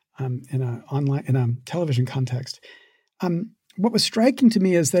television context. What was striking to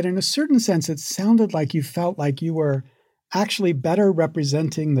me is that in a certain sense, it sounded like you felt like you were actually better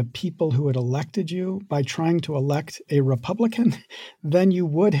representing the people who had elected you by trying to elect a Republican than you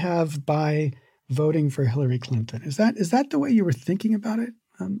would have by voting for Hillary Clinton. Is that the way you were thinking about it?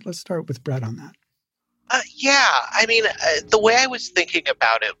 Let's start with Brett on that. Yeah, I mean, the way I was thinking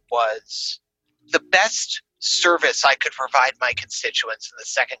about it was the best service I could provide my constituents in the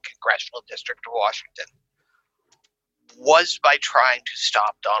 2nd Congressional District of Washington was by trying to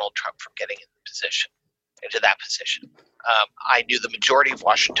stop Donald Trump from getting into that position. I knew the majority of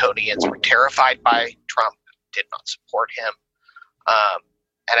Washingtonians were terrified by Trump, did not support him.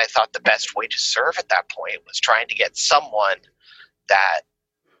 And I thought the best way to serve at that point was trying to get someone that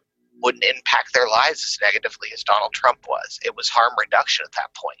wouldn't impact their lives as negatively as Donald Trump was. It was harm reduction at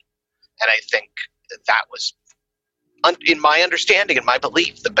that point. And I think that was, in my understanding and my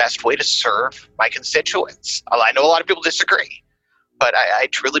belief, the best way to serve my constituents. I know a lot of people disagree, but I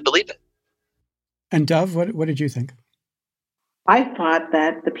truly believe it. And Dov, what did you think? I thought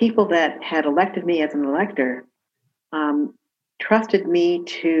that the people that had elected me as an elector trusted me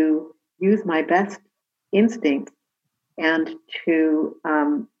to use my best instincts and to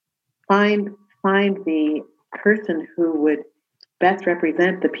find the person who would best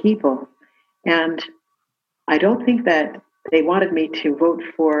represent the people. And I don't think that they wanted me to vote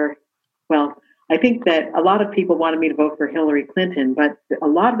for, I think that a lot of people wanted me to vote for Hillary Clinton, but a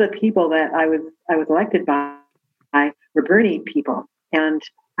lot of the people that I was elected by were Bernie people. And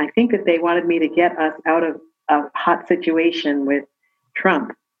I think that they wanted me to get us out of a hot situation with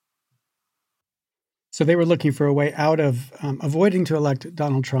Trump. So they were looking for a way out of avoiding to elect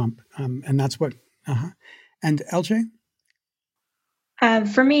Donald Trump. And that's what, And LJ?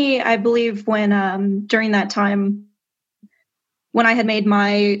 For me, I believe when during that time, when I had made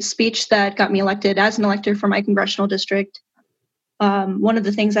my speech that got me elected as an elector for my congressional district, one of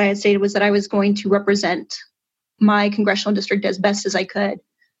the things I had stated was that I was going to represent my congressional district as best as I could.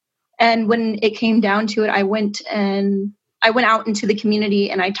 And when it came down to it, I went out into the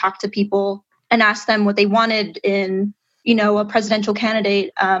community and I talked to people and asked them what they wanted in, a presidential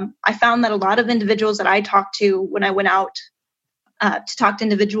candidate. I found that a lot of individuals that I talked to when I went out to talk to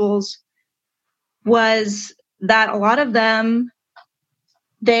individuals was that a lot of them,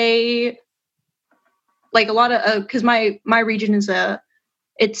 because my region is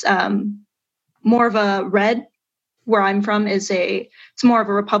it's more of a red. Where I'm from it's more of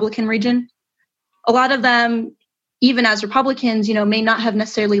a Republican region. A lot of them, even as Republicans, may not have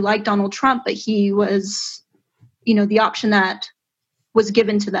necessarily liked Donald Trump, but he was, the option that was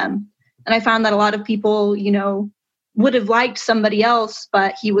given to them. And I found that a lot of people, would have liked somebody else,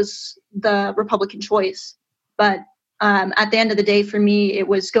 but he was the Republican choice. But at the end of the day, for me, it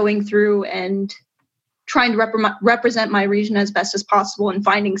was going through and trying to represent my region as best as possible and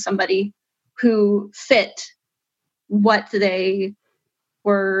finding somebody who fit what they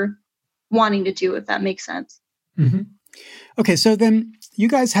were wanting to do, if that makes sense. Mm-hmm. Okay, so then you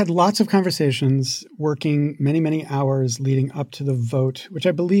guys had lots of conversations, working many, many hours leading up to the vote, which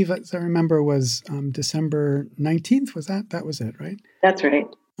I believe, as I remember, was December 19th. That was it, right? That's right.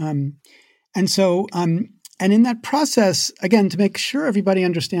 And in that process, again, to make sure everybody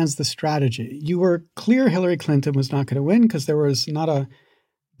understands the strategy, you were clear Hillary Clinton was not going to win because there was not a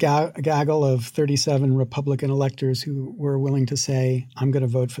gaggle of 37 Republican electors who were willing to say, I'm going to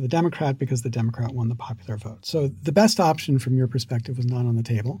vote for the Democrat because the Democrat won the popular vote. So the best option from your perspective was not on the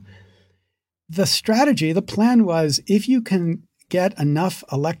table. The strategy, the plan was, if you can get enough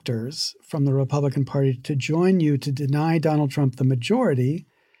electors from the Republican Party to join you to deny Donald Trump the majority,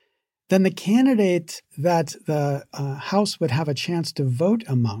 then the candidate that the House would have a chance to vote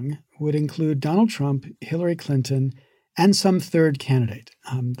among would include Donald Trump, Hillary Clinton, and some third candidate,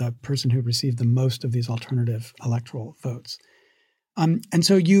 the person who received the most of these alternative electoral votes. And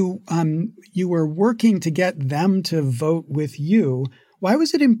so you were working to get them to vote with you. Why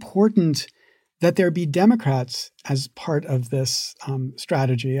was it important that there be Democrats as part of this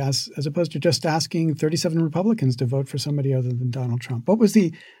strategy, as opposed to just asking 37 Republicans to vote for somebody other than Donald Trump? What was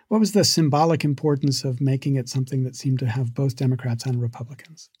the symbolic importance of making it something that seemed to have both Democrats and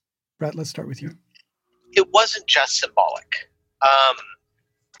Republicans? Brett, let's start with you. It wasn't just symbolic.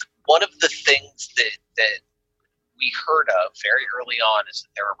 One of the things that we heard of very early on is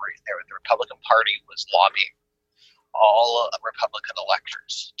that the Republican Party was lobbying all Republican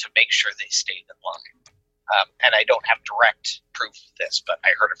electors to make sure they stayed in line. And I don't have direct proof of this, but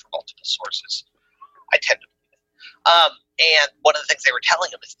I heard it from multiple sources. I tend to believe it. And one of the things they were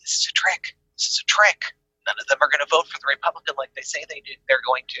telling them is, this is a trick. This is a trick. None of them are going to vote for the Republican like they say they're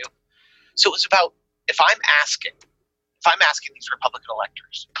going to. So it was about, if I'm asking these Republican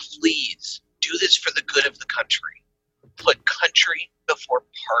electors, please do this for the good of the country. Put country before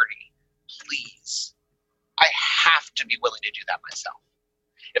party, please. I have to be willing to do that myself.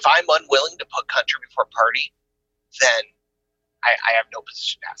 If I'm unwilling to put country before party, then I have no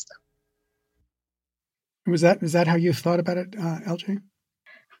position to ask them. Was that how you thought about it, LJ?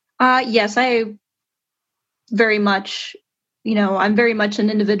 Yes, I very much, I'm very much an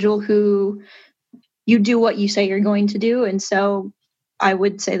individual who you do what you say you're going to do. And so I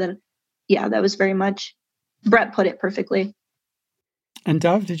would say that, yeah, that was very much, Brett put it perfectly. And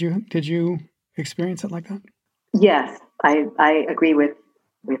Dov, did you experience it like that? Yes, I agree with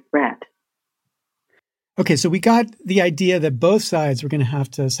Brett. Okay, so we got the idea that both sides were going to have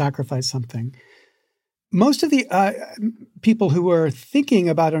to sacrifice something. Most of the people who were thinking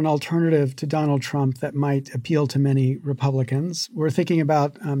about an alternative to Donald Trump that might appeal to many Republicans were thinking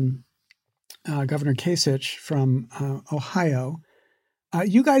about Governor Kasich from Ohio.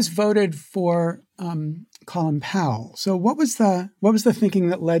 You guys voted for Colin Powell. So what was the thinking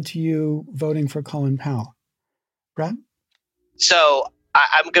that led to you voting for Colin Powell? Brett? So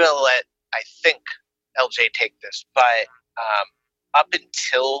I'm going to let, I think, LJ take this, but up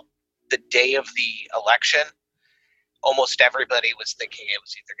until the day of the election, almost everybody was thinking it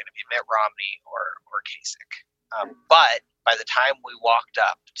was either going to be Mitt Romney or Kasich. But by the time we walked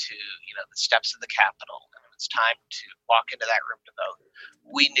up to the steps of the Capitol and it was time to walk into that room to vote,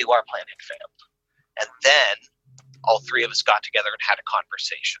 we knew our plan had failed. And then all three of us got together and had a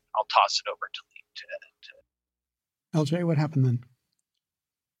conversation. I'll toss it over to Lee. LJ, what happened then?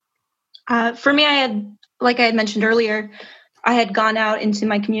 For me, like I had mentioned earlier, I had gone out into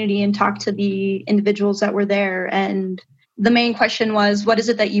my community and talked to the individuals that were there. And the main question was, what is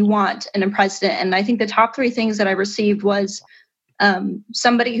it that you want in a president? And I think the top three things that I received was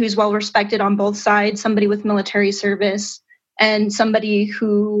somebody who's well respected on both sides, somebody with military service, and somebody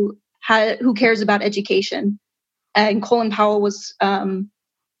who cares about education. And Colin Powell was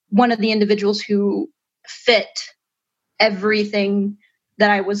one of the individuals who fit everything that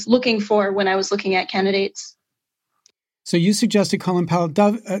I was looking for when I was looking at candidates. So you suggested Colin Powell.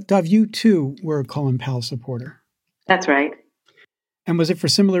 Dov, you too were a Colin Powell supporter. That's right. And was it for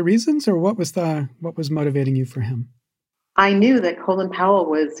similar reasons, or what was motivating you for him? I knew that Colin Powell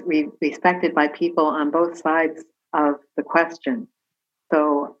was respected by people on both sides of the question.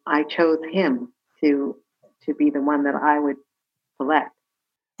 So I chose him to be the one that I would select.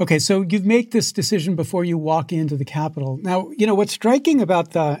 Okay, so you make this decision before you walk into the Capitol. Now, what's striking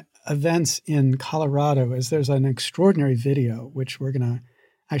about the events in Colorado is there's an extraordinary video, which we're going to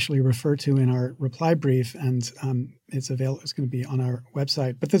actually refer to in our reply brief, and it's going to be on our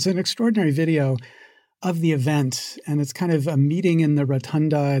website. But there's an extraordinary video of the event, and it's kind of a meeting in the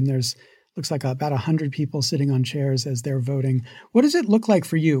rotunda, and looks like about 100 people sitting on chairs as they're voting. What does it look like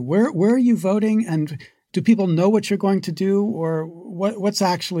for you? Where are you voting, and do people know what you're going to do, or what's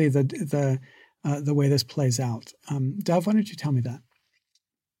actually the way this plays out? Dov, why don't you tell me that?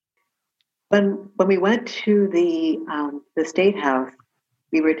 When we went to the State House,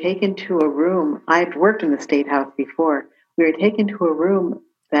 we were taken to a room. I'd worked in the State House before. We were taken to a room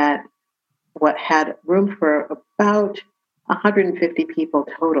that had room for about 150 people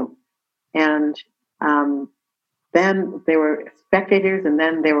total, and then there were spectators, and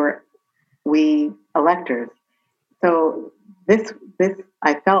then there were we electors. So this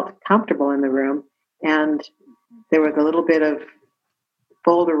I felt comfortable in the room, and there was a little bit of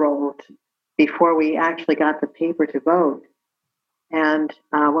folder rolled before we actually got the paper to vote. And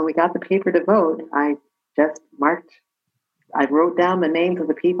when we got the paper to vote, I wrote down the names of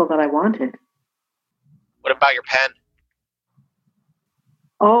the people that I wanted. What about your pen?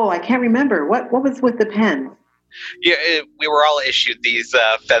 Oh, I can't remember. What was with the pen? Yeah, we were all issued these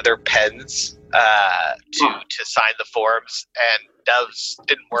feather pens to sign the forms, and Dov's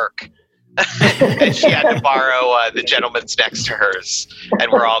didn't work. And she had to borrow the gentleman's next to hers, and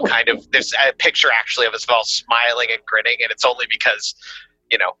we're all there's a picture actually of us all smiling and grinning, and it's only because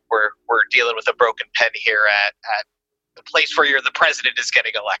we're dealing with a broken pen here at the place where the president is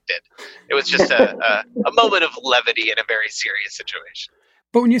getting elected. It was just a moment of levity in a very serious situation.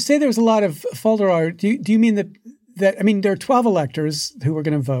 But when you say there's a lot of folder art, do you mean that I mean there are 12 electors who were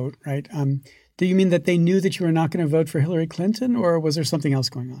going to vote, right? Do you mean that they knew that you were not going to vote for Hillary Clinton, or was there something else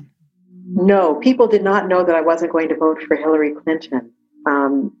going on? No, people did not know that I wasn't going to vote for Hillary Clinton.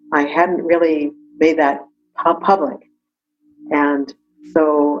 I hadn't really made that public. And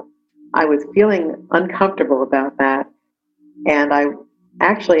so I was feeling uncomfortable about that. And I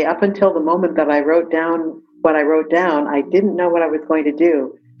actually, up until the moment that I wrote down what I wrote down, I didn't know what I was going to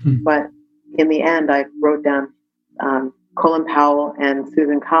do. But in the end, I wrote down Colin Powell and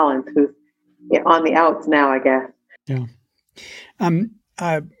Susan Collins, who's on the outs now, I guess. Yeah.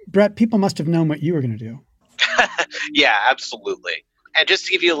 Brett, people must have known what you were going to do. Yeah, absolutely. And just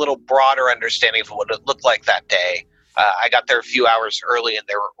to give you a little broader understanding of what it looked like that day, I got there a few hours early, and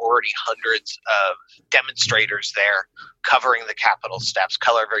there were already hundreds of demonstrators there covering the Capitol steps,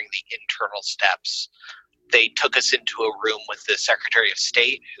 covering the internal steps. They took us into a room with the Secretary of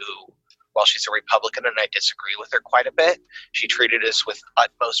State, who, while she's a Republican and I disagree with her quite a bit, she treated us with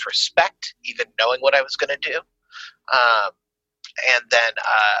utmost respect, even knowing what I was going to do. And then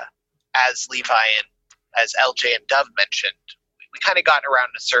as Levi and as LJ and Dov mentioned, we kind of got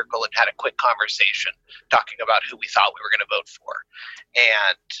around in a circle and had a quick conversation talking about who we thought we were going to vote for.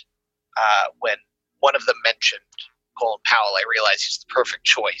 And when one of them mentioned Colin Powell, I realized he's the perfect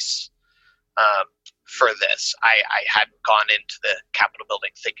choice for this. I hadn't gone into the Capitol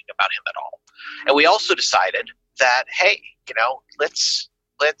building thinking about him at all. And we also decided that, hey, let's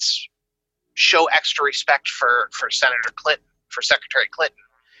show extra respect for Senator Clinton, for Secretary Clinton,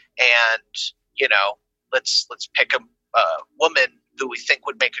 and let's pick a woman who we think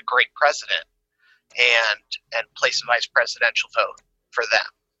would make a great president, and place a vice presidential vote for them.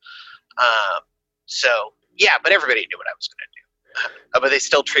 So yeah, but everybody knew what I was going to do. But they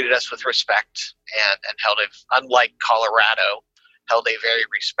still treated us with respect and held unlike Colorado, held a very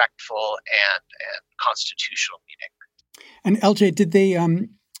respectful and constitutional meeting. And LJ,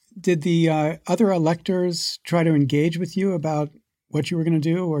 did the other electors try to engage with you about what you were going to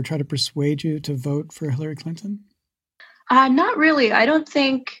do, or try to persuade you to vote for Hillary Clinton? Not really. I don't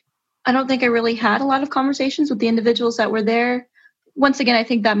think I don't think I really had a lot of conversations with the individuals that were there. Once again, I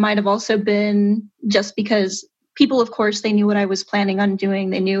think that might have also been just because people, of course, they knew what I was planning on doing.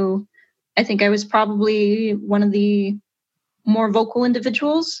 They knew, I think I was probably one of the more vocal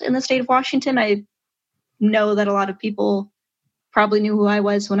individuals in the state of Washington. I know that a lot of people probably knew who I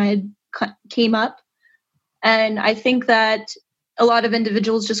was when I came up. And I think that a lot of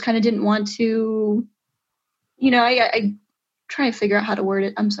individuals just kind of didn't want to, I try to figure out how to word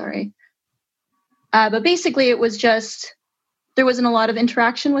it. I'm sorry. But basically it was just, there wasn't a lot of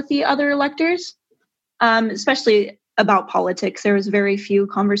interaction with the other electors, especially about politics. There was very few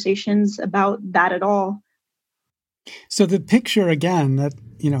conversations about that at all. So the picture, again, that,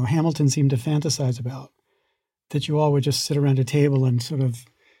 Hamilton seemed to fantasize about, that you all would just sit around a table and sort of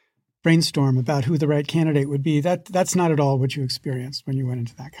brainstorm about who the right candidate would be, that's not at all what you experienced when you went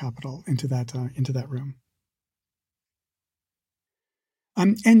into that Capitol, into that room.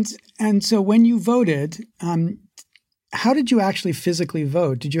 And so when you voted, how did you actually physically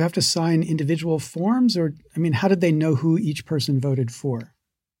vote? Did you have to sign individual forms, or, how did they know who each person voted for?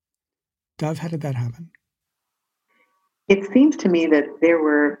 Dov, how did that happen? It seems to me that there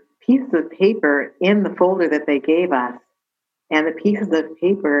were pieces of paper in the folder that they gave us, and the pieces of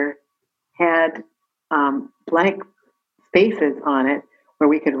paper had blank spaces on it where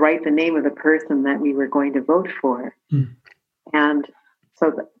we could write the name of the person that we were going to vote for. Mm. And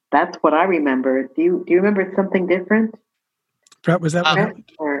so that's what I remember. Do you remember something different? Brett, was that Brett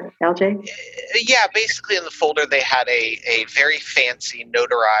or LJ? Yeah, basically in the folder they had a very fancy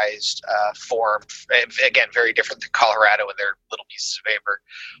notarized form. Again, very different than Colorado and their little pieces of paper.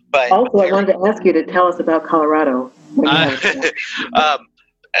 But also, I wanted to ask you to tell us about Colorado.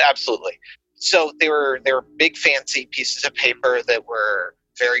 Absolutely. So they were big fancy pieces of paper that were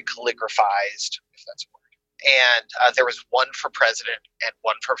very calligraphized, if that's a word. And there was one for president and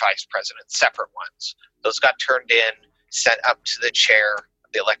one for vice president, separate ones. Those got turned in, sent up to the chair,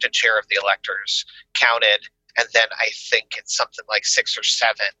 the elected chair of the electors, counted, and then I think it's something like 6 or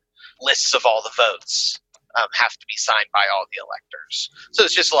 7 lists of all the votes have to be signed by all the electors. So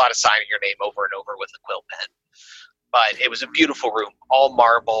it's just a lot of signing your name over and over with a quill pen. But it was a beautiful room, all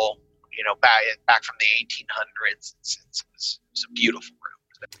marble, back from the 1800s. It was a beautiful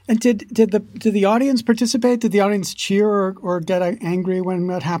room. And did the audience participate? Did the audience cheer or get angry when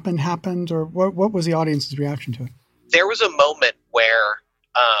what happened? Or what was the audience's reaction to it? There was a moment where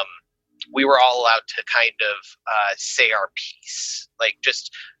we were all allowed to kind of say our piece, like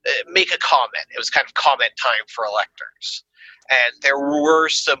just make a comment. It was kind of comment time for electors. And there were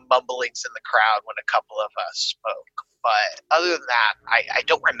some mumblings in the crowd when a couple of us spoke. But other than that, I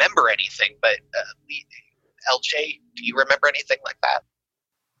don't remember anything. But LJ, do you remember anything like that?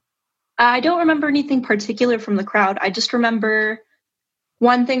 I don't remember anything particular from the crowd. I just remember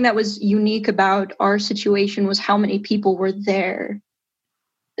one thing that was unique about our situation was how many people were there.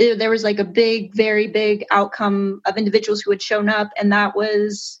 There was like a big, very big outcome of individuals who had shown up, and that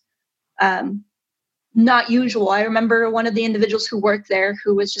was not usual. I remember one of the individuals who worked there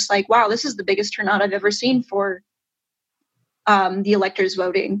who was just like, wow, this is the biggest turnout I've ever seen for the electors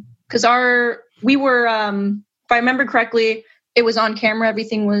voting. Because we were, if I remember correctly, it was on camera.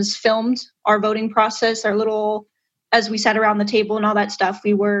 Everything was filmed. Our voting process, as we sat around the table and all that stuff,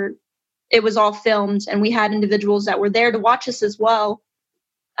 it was all filmed, and we had individuals that were there to watch us as well,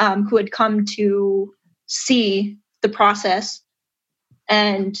 who had come to see the process.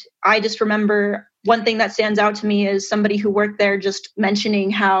 And I just remember one thing that stands out to me is somebody who worked there just mentioning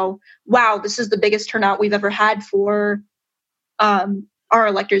how, wow, this is the biggest turnout we've ever had for our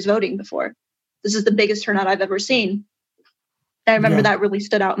electors voting before. This is the biggest turnout I've ever seen. I remember that really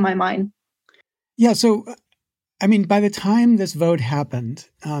stood out in my mind. Yeah. So, by the time this vote happened,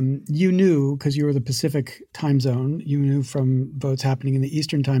 you knew, because you were the Pacific time zone, you knew from votes happening in the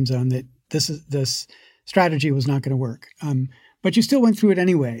Eastern time zone that this strategy was not going to work. But you still went through it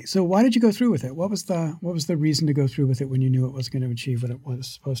anyway. So why did you go through with it? What was the reason to go through with it when you knew it was going to achieve what it was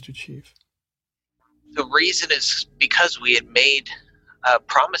supposed to achieve? The reason is because we had made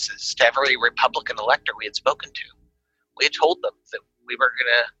promises to every Republican elector we had spoken to. We had told them that we were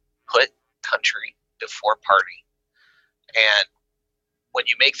going to put country before party. And when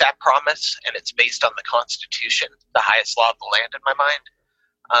you make that promise, and it's based on the Constitution, the highest law of the land in my mind,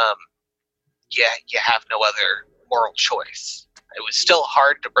 you have no other moral choice. It was still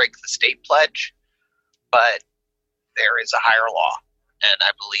hard to break the state pledge, but there is a higher law, and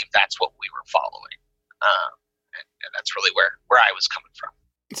I believe that's what we were following. And that's really where I was coming from.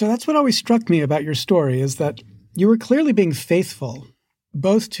 So that's what always struck me about your story, is that you were clearly being faithful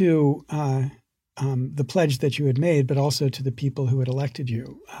both to the pledge that you had made, but also to the people who had elected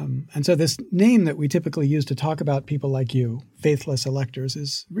you. And so this name that we typically use to talk about people like you, faithless electors,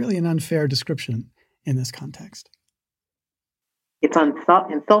 is really an unfair description in this context. It's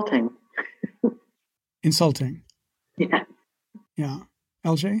insulting. Insulting. Yeah. Yeah.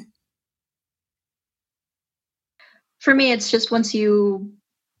 LJ? For me, it's just when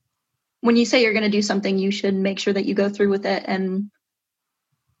you say you're going to do something, you should make sure that you go through with it. And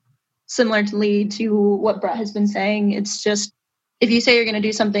similarly to what Brett has been saying, it's just, if you say you're going to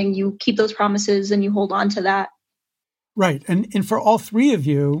do something, you keep those promises and you hold on to that. Right. And for all three of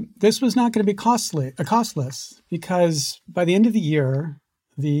you, this was not going to be costless, because by the end of the year,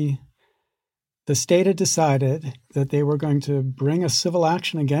 the state had decided that they were going to bring a civil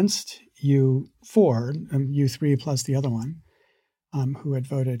action against you four, you three plus the other one, who had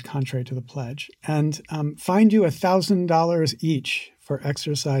voted contrary to the pledge, and fined you $1,000 each for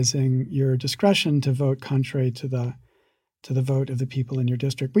exercising your discretion to vote contrary to the vote of the people in your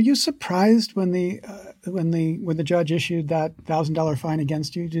district. Were you surprised when the judge issued that $1,000 fine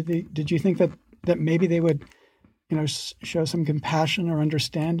against you? Did you think that maybe they would, show some compassion or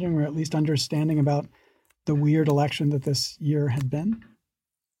understanding, or at least understanding about the weird election that this year had been?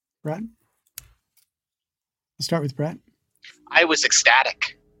 Brett? Let's start with Brett. I was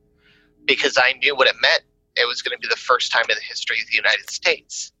ecstatic because I knew what it meant. It was going to be the first time in the history of the United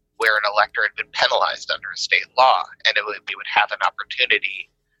States where an elector had been penalized under a state law, and we would have an opportunity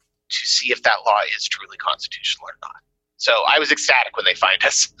to see if that law is truly constitutional or not. So I was ecstatic when they fined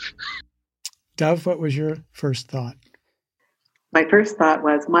us. Dove, what was your first thought? My first thought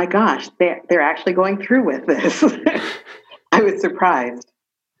was, my gosh, they're actually going through with this. I was surprised.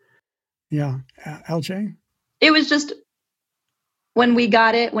 Yeah. LJ? It was just, when we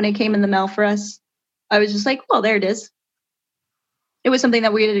got it, when it came in the mail for us, I was just like, well, there it is. It was something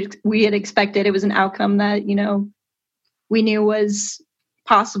that we had expected. It was an outcome that, we knew was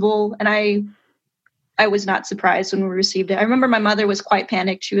possible. And I was not surprised when we received it. I remember my mother was quite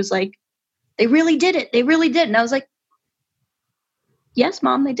panicked. She was like, they really did it. They really did. And I was like, yes,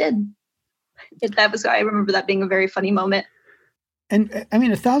 Mom, they did. I remember that being a very funny moment. And I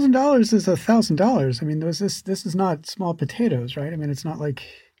mean, $1,000 is $1,000. I mean, this is not small potatoes, right? I mean, it's not like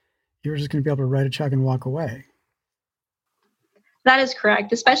you're just going to be able to write a check and walk away. That is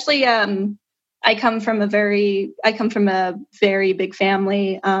correct. Especially, I come from a very big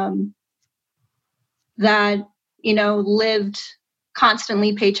family that lived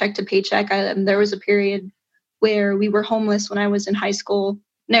constantly paycheck to paycheck. There was a period where we were homeless when I was in high school,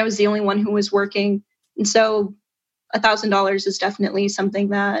 and I was the only one who was working. And so $1,000 is definitely something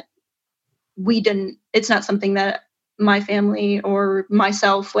that it's not something that my family or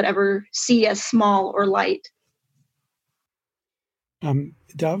myself would ever see as small or light.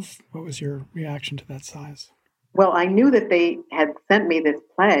 Dove, what was your reaction to that size? Well, I knew that they had sent me this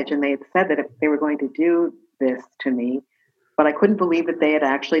pledge, and they had said that if they were going to do this to me, but I couldn't believe that they had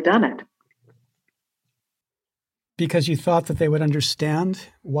actually done it. Because you thought that they would understand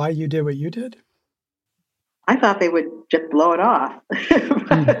why you did what you did? I thought they would just blow it off.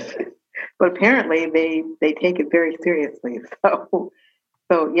 But apparently they take it very seriously. So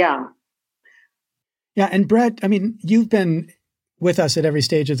yeah. Yeah, and Brett, I mean, you've been with us at every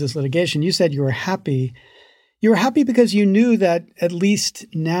stage of this litigation. You said you were happy. You were happy because you knew that at least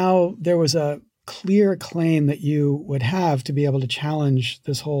now there was a clear claim that you would have to be able to challenge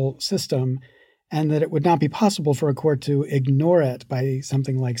this whole system, and that it would not be possible for a court to ignore it by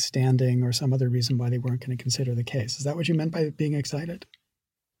something like standing or some other reason why they weren't going to consider the case. Is that what you meant by being excited?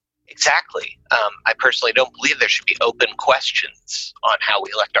 Exactly. I personally don't believe there should be open questions on how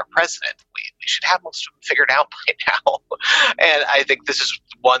we elect our president. We should have most of them figured out by now. And I think this is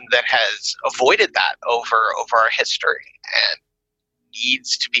one that has avoided that over our history and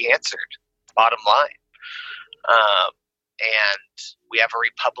needs to be answered, bottom line. And we have a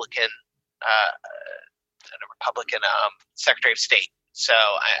Republican Secretary of State. So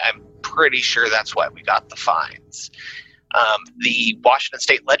I'm pretty sure that's why we got the fines. The Washington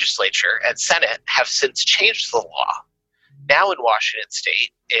State Legislature and Senate have since changed the law. Now in Washington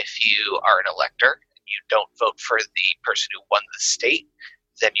State, if you are an elector and you don't vote for the person who won the state,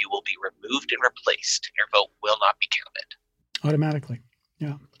 then you will be removed and replaced. Your vote will not be counted. Automatically.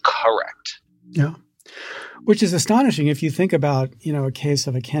 Yeah. Correct. Yeah. Which is astonishing if you think about, a case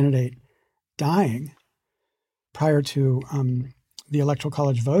of a candidate dying prior to the Electoral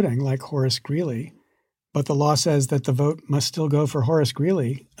College voting, like Horace Greeley, but the law says that the vote must still go for Horace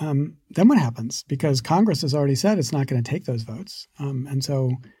Greeley. Then what happens? Because Congress has already said it's not going to take those votes. And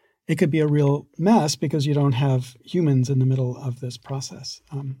so it could be a real mess because you don't have humans in the middle of this process.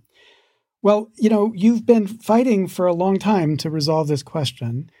 Well, you've been fighting for a long time to resolve this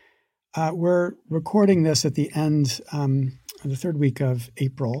question. We're recording this at the end of the third week of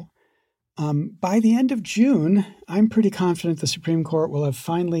April. By the end of June, I'm pretty confident the Supreme Court will have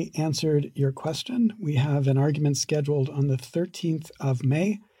finally answered your question. We have an argument scheduled on the 13th of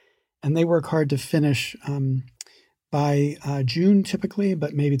May, and they work hard to finish by June typically,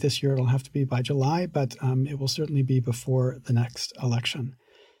 but maybe this year it'll have to be by July, but it will certainly be before the next election.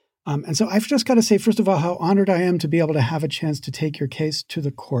 And so I've just got to say, first of all, how honored I am to be able to have a chance to take your case to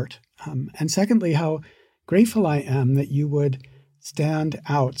the court. And secondly, how grateful I am that you would stand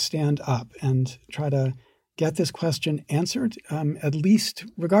up and try to get this question answered, at least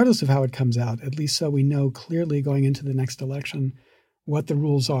regardless of how it comes out, at least so we know clearly going into the next election what the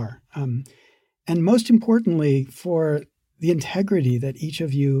rules are. And most importantly, for the integrity that each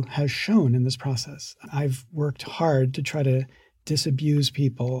of you has shown in this process. I've worked hard to try to disabuse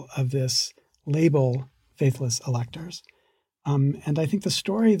people of this label, faithless electors. And I think the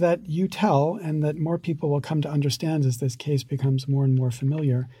story that you tell and that more people will come to understand as this case becomes more and more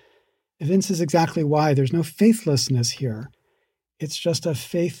familiar evinces exactly why there's no faithlessness here. It's just a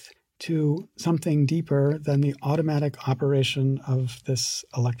faith to something deeper than the automatic operation of this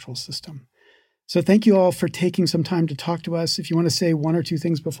electoral system. So thank you all for taking some time to talk to us. If you want to say one or two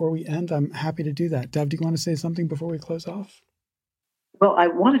things before we end, I'm happy to do that. Dev, do you want to say something before we close off? Well, I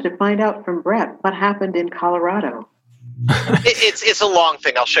wanted to find out from Brett what happened in Colorado. It's a long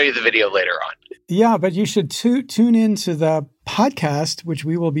thing. I'll show you the video later on. Yeah, but you should tune into the podcast, which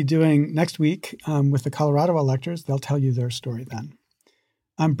we will be doing next week with the Colorado electors. They'll tell you their story then.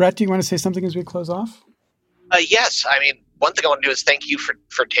 Brett, do you want to say something as we close off? Yes. I mean, one thing I want to do is thank you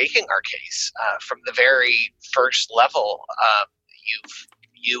for taking our case from the very first level.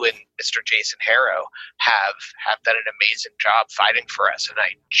 You and Mr. Jason Harrow have done an amazing job fighting for us, and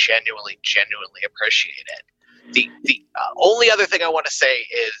I genuinely appreciate it. The only other thing I want to say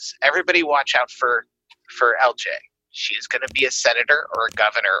is everybody watch out for LJ. She is going to be a senator or a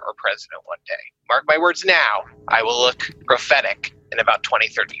governor or president one day. Mark my words now, I will look prophetic in about 20,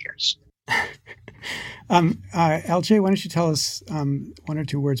 30 years. LJ, why don't you tell us one or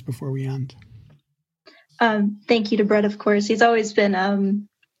two words before we end? Thank you to Brett, of course. He's always been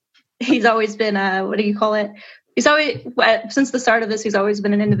what do you call it? He's always, since the start of this, he's always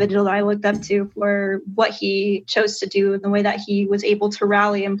been an individual that I looked up to for what he chose to do and the way that he was able to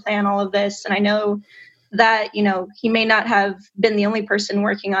rally and plan all of this. And I know that, he may not have been the only person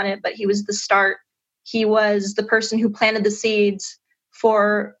working on it, but he was the start. He was the person who planted the seeds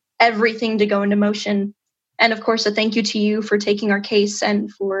for everything to go into motion. And of course, a thank you to you for taking our case and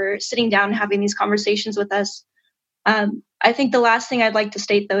for sitting down and having these conversations with us. I think the last thing I'd like to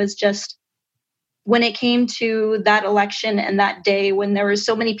state, though, is just when it came to that election and that day when there were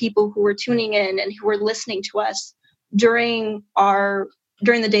so many people who were tuning in and who were listening to us during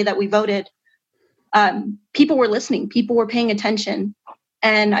the day that we voted, people were listening, people were paying attention.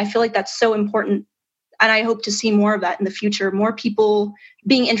 And I feel like that's so important. And I hope to see more of that in the future, more people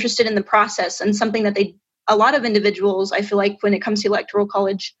being interested in the process and something that a lot of individuals, I feel like when it comes to Electoral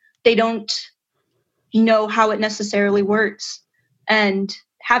College, they don't know how it necessarily works. And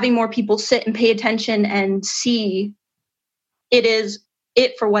having more people sit and pay attention and see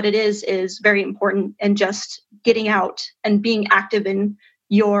it for what it is very important. And just getting out and being active in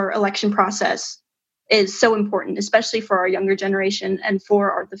your election process is so important, especially for our younger generation and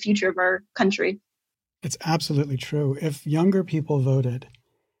for the future of our country. It's absolutely true. If younger people voted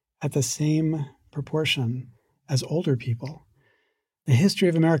at the same proportion as older people, the history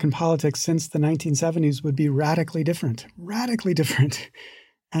of American politics since the 1970s would be radically different.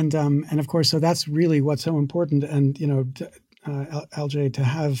 And of course, so that's really what's so important. And, LJ, to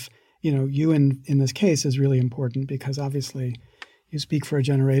have, you in this case is really important because obviously you speak for a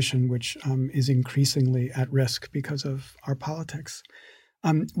generation which is increasingly at risk because of our politics.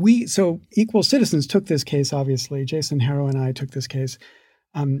 So Equal Citizens took this case, obviously. Jason Harrow and I took this case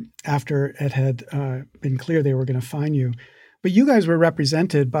after it had been clear they were going to fine you. But you guys were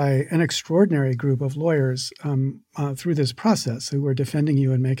represented by an extraordinary group of lawyers through this process who were defending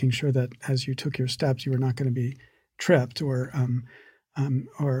you and making sure that as you took your steps, you were not going to be tripped or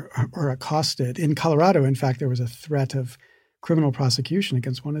accosted. In Colorado, in fact, there was a threat of criminal prosecution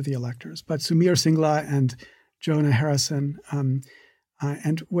against one of the electors. But Sumir Singla and Jonah Harrison,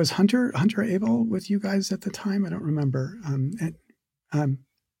 and was Hunter Abel with you guys at the time? I don't remember.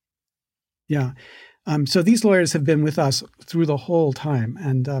 So these lawyers have been with us through the whole time,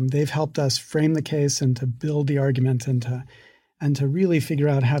 and they've helped us frame the case and to build the argument and to really figure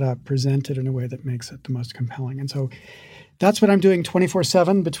out how to present it in a way that makes it the most compelling. And so That's what I'm doing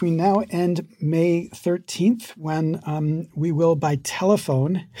 24/7 between now and May 13th, when we will, by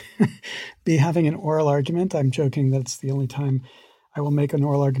telephone, be having an oral argument. I'm joking that it's the only time I will make an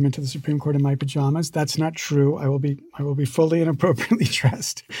oral argument to the Supreme Court in my pajamas. That's not true. I will be fully and appropriately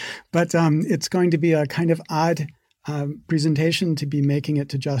dressed. But it's going to be a kind of odd presentation to be making it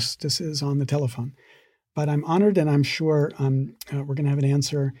to justices on the telephone. But I'm honored, and I'm sure we're going to have an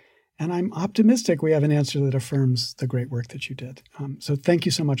answer. And I'm optimistic we have an answer that affirms the great work that you did. So thank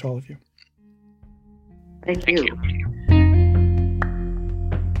you so much, all of you. Thank you.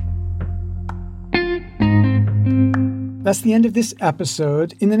 That's the end of this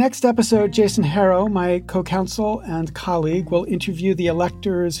episode. In the next episode, Jason Harrow, my co-counsel and colleague, will interview the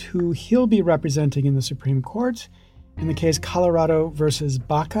electors who he'll be representing in the Supreme Court in the case Colorado versus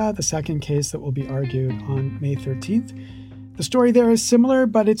Baca, the second case that will be argued on May 13th. The story there is similar,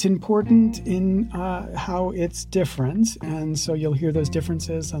 but it's important in how it's different. And so you'll hear those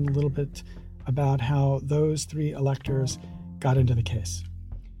differences and a little bit about how those three electors got into the case.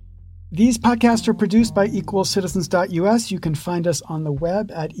 These podcasts are produced by equalcitizens.us. You can find us on the web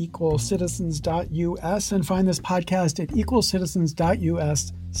at equalcitizens.us and find this podcast at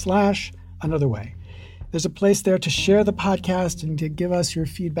equalcitizens.us/anotherway. There's a place there to share the podcast and to give us your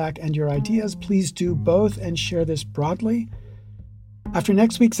feedback and your ideas. Please do both and share this broadly. After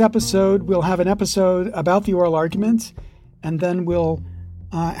next week's episode, we'll have an episode about the oral argument, and then we'll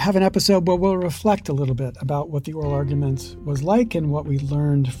have an episode where we'll reflect a little bit about what the oral argument was like and what we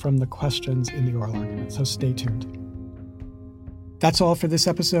learned from the questions in the oral argument. So stay tuned. That's all for this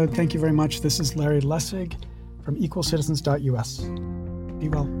episode. Thank you very much. This is Larry Lessig from equalcitizens.us. Be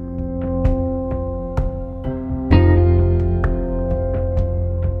well.